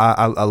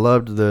 I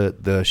loved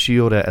the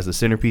shield as a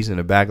centerpiece in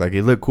the back. Like,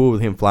 it looked cool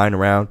with him flying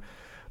around.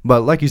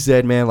 But like you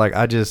said, man, like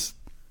I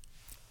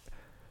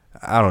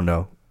don't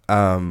know.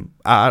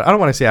 I don't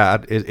want to say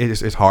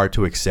it's hard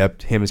to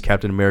accept him as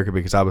Captain America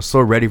because I was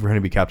so ready for him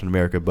to be Captain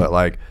America. But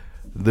like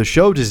the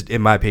show just,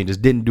 in my opinion,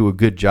 just didn't do a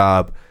good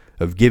job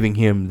of giving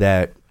him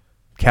that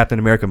Captain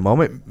America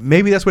moment.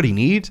 Maybe that's what he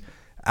needs.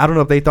 I don't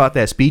know if they thought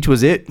that speech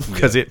was it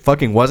because it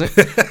fucking wasn't.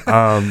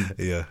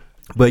 Yeah.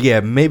 But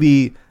yeah,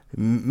 maybe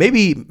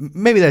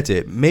that's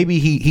it. Maybe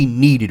he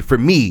needed, for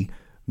me,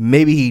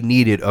 maybe he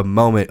needed a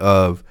moment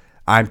of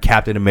I'm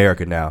Captain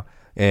America now.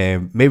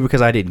 And maybe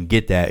because I didn't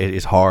get that,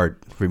 it's hard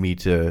for me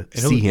to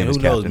see him as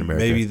Captain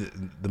America. Maybe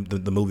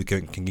the movie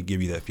can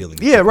give you that feeling.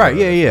 Yeah, right.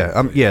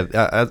 Yeah.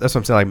 That's what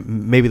I'm saying. Like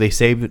maybe they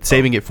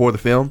saving it for the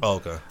film. Oh,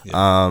 okay.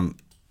 Yeah.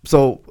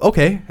 So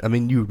okay. I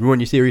mean, you ruin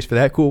your series for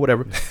that. Cool,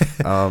 whatever.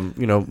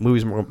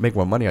 Movies make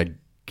more money, I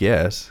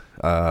guess.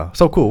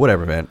 So cool,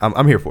 whatever, man.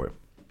 I'm here for it.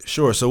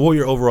 Sure. So, what were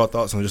your overall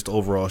thoughts on just the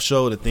overall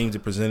show, the themes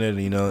it presented?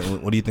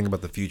 And what do you think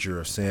about the future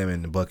of Sam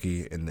and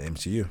Bucky in the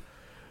MCU?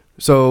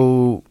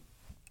 So,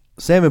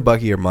 Sam and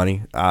Bucky are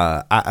money.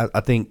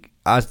 I think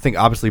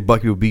obviously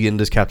Bucky will be in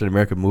this Captain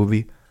America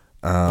movie.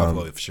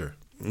 For sure.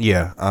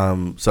 Yeah.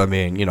 So I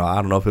mean, I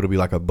don't know if it'll be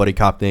like a buddy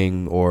cop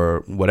thing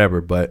or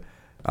whatever, but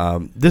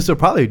this will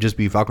probably just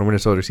be Falcon Winter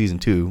Soldier season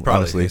 2. Probably,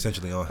 honestly,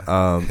 essentially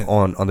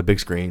on the big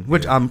screen,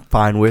 which I'm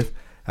fine with.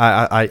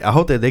 I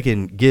hope that they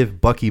can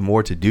give Bucky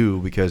more to do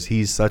because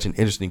he's such an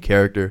interesting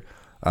character.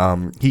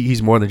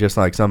 He's more than just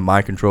like some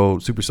mind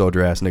controlled super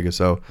soldier ass nigga.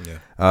 So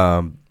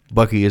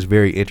Bucky is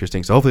very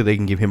interesting. So hopefully they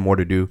can give him more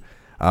to do.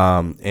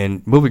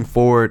 And moving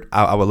forward,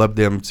 I would love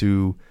them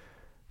to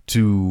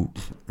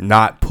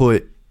not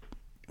put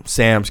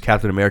Sam's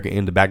Captain America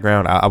in the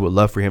background. I would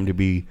love for him to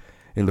be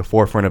in the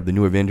forefront of the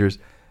new Avengers.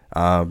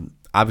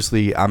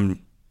 Obviously,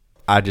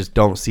 I just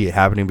don't see it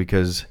happening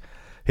because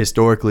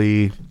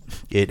historically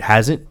it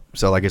hasn't.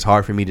 So like it's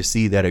hard for me to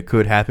see that it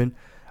could happen.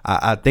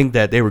 I think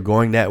that they were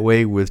going that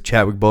way with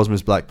Chadwick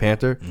Boseman's Black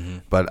Panther,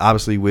 but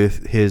obviously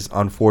with his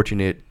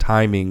unfortunate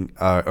timing,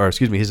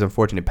 his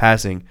unfortunate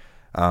passing,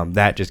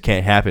 that just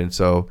can't happen.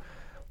 So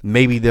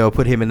maybe they'll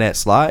put him in that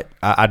slot.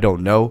 I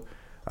don't know.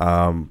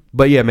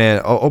 But yeah,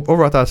 man,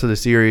 overall thoughts of the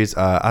series,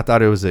 I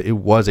thought it was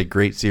a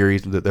great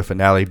series. The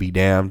finale be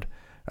damned.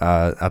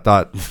 I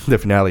thought the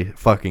finale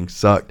fucking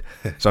sucked.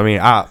 So I mean,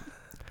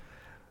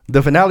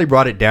 the finale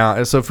brought it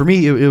down. So for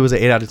me, it was an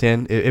 8 out of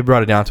 10. It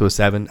brought it down to a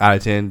 7 out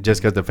of 10 just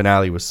because the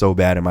finale was so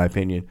bad in my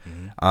opinion.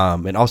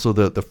 And also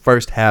the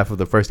first half of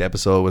the first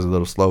episode was a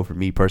little slow for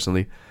me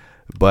personally,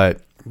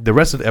 but the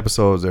rest of the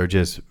episodes are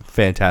just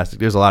fantastic.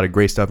 There's a lot of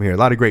great stuff in here, a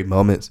lot of great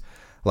moments.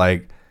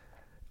 Like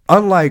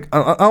unlike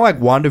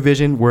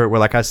WandaVision, where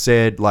like I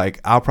said,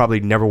 like I'll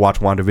probably never watch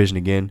WandaVision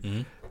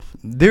again.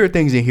 There are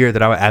things in here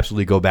that I would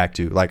absolutely go back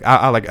to. Like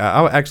I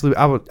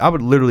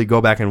would literally go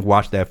back and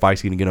watch that fight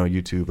scene again on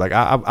YouTube. Like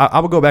I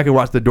would go back and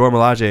watch the Dora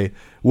Milaje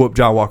whoop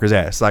John Walker's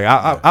ass. Like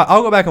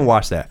I'll go back and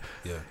watch that.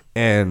 Yeah.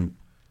 And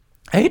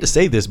I hate to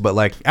say this, but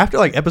like after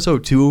like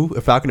episode 2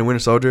 of Falcon and Winter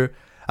Soldier,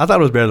 I thought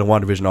it was better than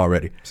WandaVision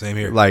already. Same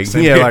here. Like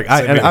Same here.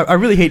 I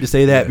really hate to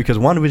say that because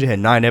WandaVision had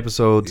 9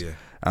 episodes.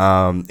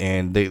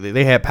 And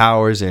they had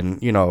powers, and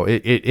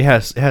it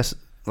has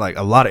like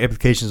a lot of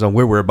implications on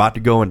where we're about to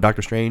go in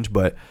Doctor Strange,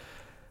 but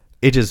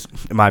it just,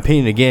 in my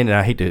opinion, again, and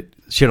I hate to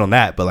shit on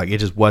that, but like it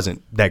just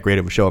wasn't that great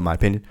of a show in my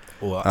opinion.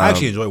 Well, I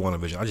actually enjoyed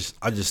WandaVision.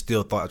 I just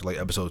still thought like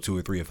episode 2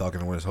 or 3 of Falcon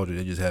and Winter Soldier,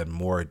 they just had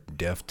more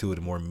depth to it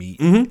and more meat.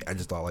 I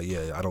just thought like,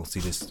 I don't see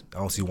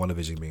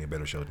WandaVision being a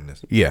better show than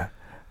this. Yeah.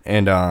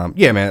 And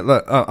man,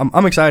 look,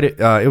 I'm excited.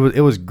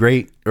 It was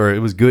great, or it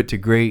was good to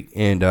great,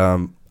 and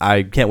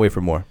I can't wait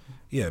for more.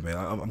 Yeah, man,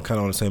 I'm kind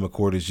of on the same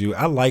accord as you.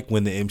 I like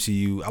when the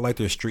MCU, I like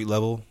their street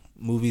level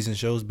movies and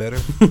shows better.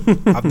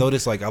 I've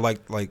noticed, like, I like.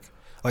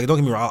 Like, don't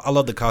get me wrong, I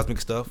love the cosmic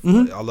stuff.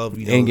 Mm-hmm. I love,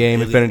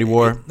 Endgame, Infinity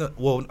War.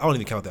 Well, I don't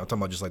even count that. I'm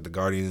talking about just like the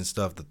Guardians and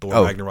stuff, the Thor,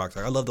 Ragnarok.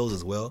 Like, I love those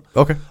as well.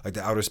 Okay. Like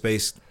the outer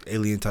space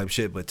alien type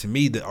shit. But to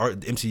me, the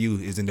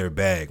MCU is in their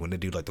bag when they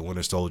do like the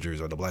Winter Soldiers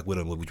or the Black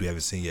Widow movie, which we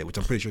haven't seen yet. Which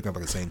I'm pretty sure kind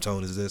of like the same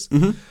tone as this.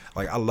 Mm-hmm.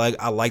 Like I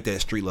like that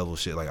street level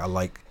shit. Like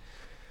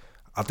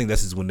I think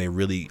this is when they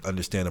really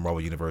understand the Marvel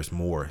Universe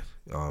more.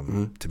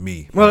 To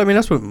me, well, I mean,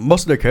 that's what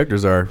most of their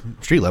characters are,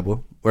 street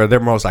level, where they're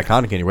most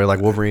iconic anyway, like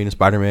Wolverine and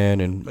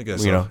Spider-Man, and I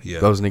guess so, yeah.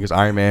 those niggas,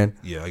 Iron Man.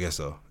 Yeah, I guess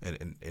so.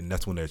 And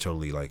that's when they're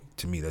totally like,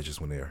 to me, that's just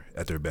when they're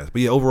at their best.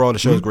 But yeah, overall the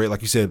show is great.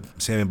 Like you said,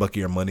 Sam and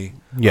Bucky are money.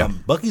 Yeah,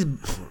 Bucky's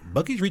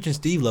reaching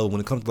Steve level when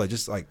it comes to like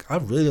just like I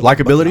really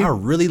likability. I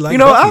really like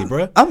Bucky,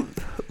 bro.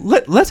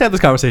 Let's have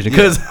this conversation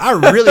because I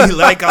really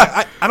like.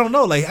 I don't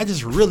know, like I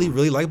just really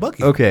like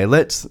Bucky. Okay,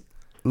 let's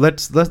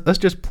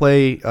just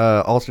play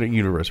alternate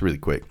universe really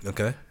quick.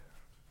 Okay.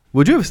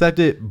 Would you have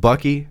accepted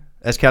Bucky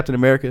as Captain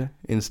America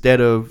instead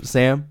of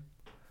Sam?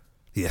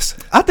 Yes,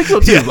 I think so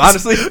too. Yes.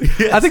 Honestly,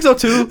 yes. I think so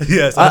too.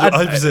 Yes,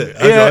 100%.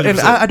 Yeah, and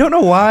I don't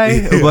know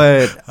why,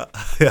 but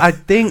I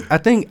think I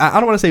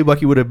don't want to say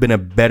Bucky would have been a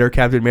better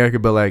Captain America,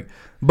 but like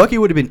Bucky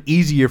would have been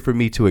easier for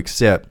me to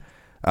accept,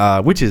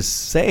 which is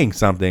saying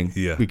something.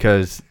 Yeah.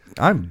 Because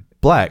I'm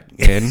black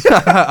and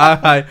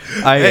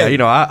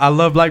I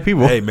love black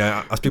people. Hey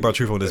man, I speak about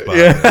truth on this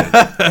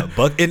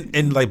podcast. Yeah.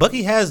 And like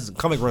Bucky has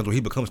comic runs where he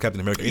becomes Captain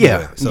America anyway.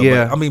 Yeah. So,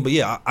 yeah.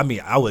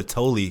 But, I would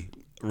totally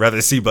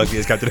rather see Bucky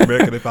as Captain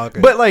America than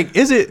Falcon. But like,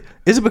 is it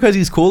because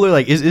he's cooler?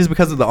 Like, is it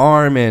because of the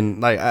arm and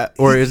like,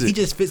 or is it he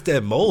just fits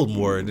that mold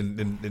more?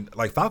 Than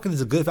like Falcon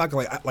is a good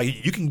Falcon.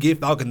 Like you can give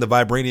Falcon the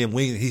vibranium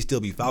wing and he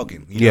still be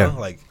Falcon. You know?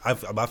 Like I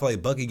feel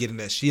like Bucky getting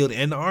that shield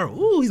and the arm.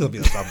 Ooh, he's gonna be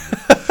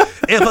unstoppable.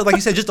 And like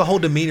you said, just the whole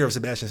demeanor of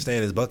Sebastian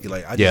Stan as Bucky.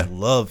 Like I just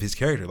love his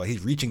character. Like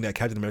he's reaching that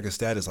Captain America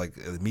status. Like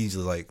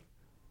immediately,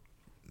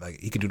 like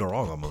he can do no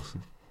wrong almost.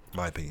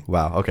 My opinion.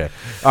 Wow. Okay.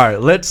 All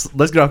right. Let's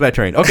get off that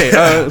train. Okay.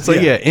 So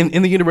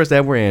in the universe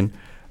that we're in,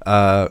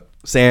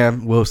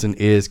 Sam Wilson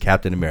is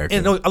Captain America.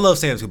 And I love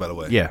Sam too, by the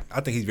way. Yeah.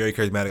 I think he's very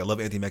charismatic. I love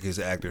Anthony Mackie as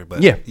an actor.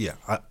 But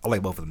I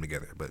like both of them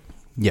together. But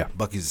yeah,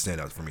 Bucky's a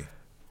standout for me.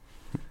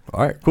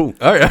 All right. Cool.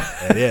 All right.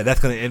 And yeah, that's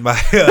gonna end my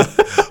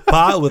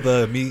pod with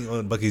me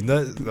on Bucky's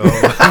nuts.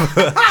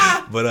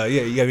 But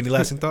yeah, you have any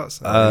lasting thoughts?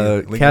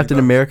 Captain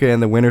America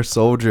and the Winter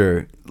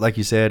Soldier. Like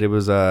you said, it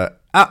was.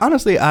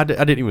 Honestly, I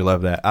didn't even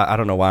love that. I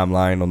don't know why I'm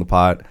lying on the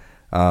pod.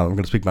 I'm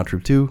gonna speak my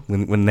truth too.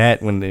 When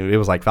it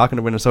was like Falcon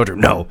and Winter Soldier,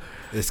 no,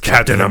 it's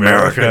Captain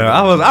America.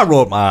 I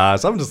rolled my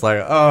eyes. I'm just like,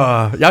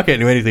 oh, y'all can't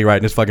do anything right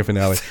in this fucking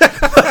finale.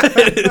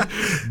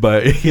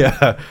 But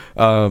yeah,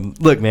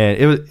 look, man,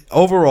 it was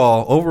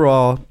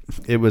overall,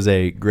 it was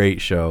a great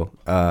show.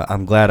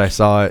 I'm glad I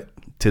saw it.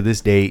 To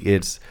this day,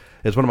 it's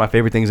one of my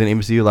favorite things in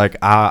MCU. Like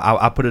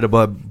I put it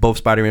above both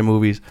Spider-Man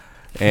movies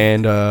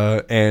and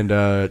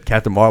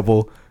Captain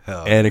Marvel.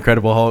 And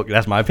Incredible Hulk.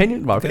 That's my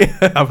opinion. I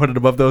put it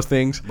above those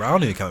things. Bro, I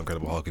don't even count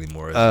Incredible Hulk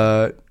anymore.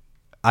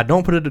 I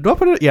don't put it. Do I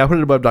put it? Yeah, I put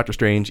it above Doctor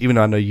Strange. Even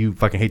though I know you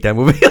fucking hate that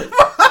movie.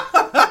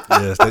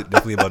 Yeah, it's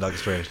definitely above Doctor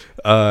Strange.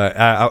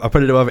 I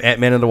put it above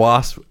Ant-Man and the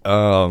Wasp.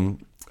 All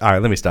right,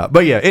 let me stop.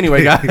 But yeah,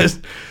 anyway,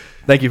 guys,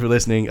 thank you for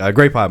listening.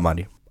 Great pod,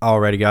 Monty.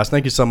 Alrighty, guys,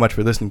 thank you so much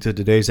for listening to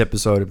today's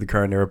episode of the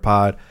Current Era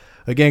Pod.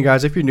 Again,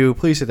 guys, if you're new,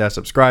 please hit that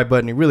subscribe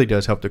button. It really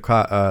does help the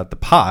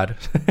pod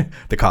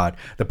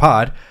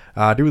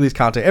do release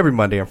content every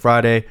Monday and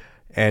Friday.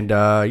 And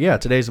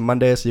today's a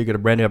Monday, so you get a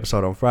brand new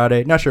episode on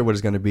Friday. Not sure what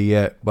it's going to be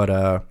yet,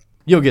 but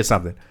you'll get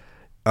something.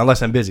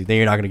 Unless I'm busy, then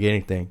you're not going to get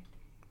anything.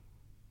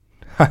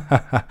 All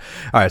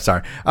right,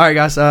 sorry. All right,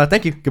 guys,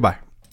 thank you. Goodbye.